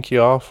 thank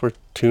you all for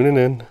tuning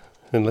in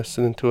and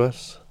listening to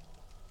us.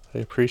 I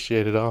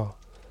appreciate it all.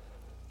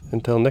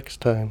 Until next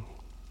time,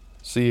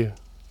 see you.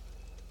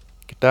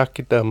 Kita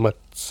kita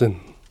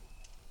matsin.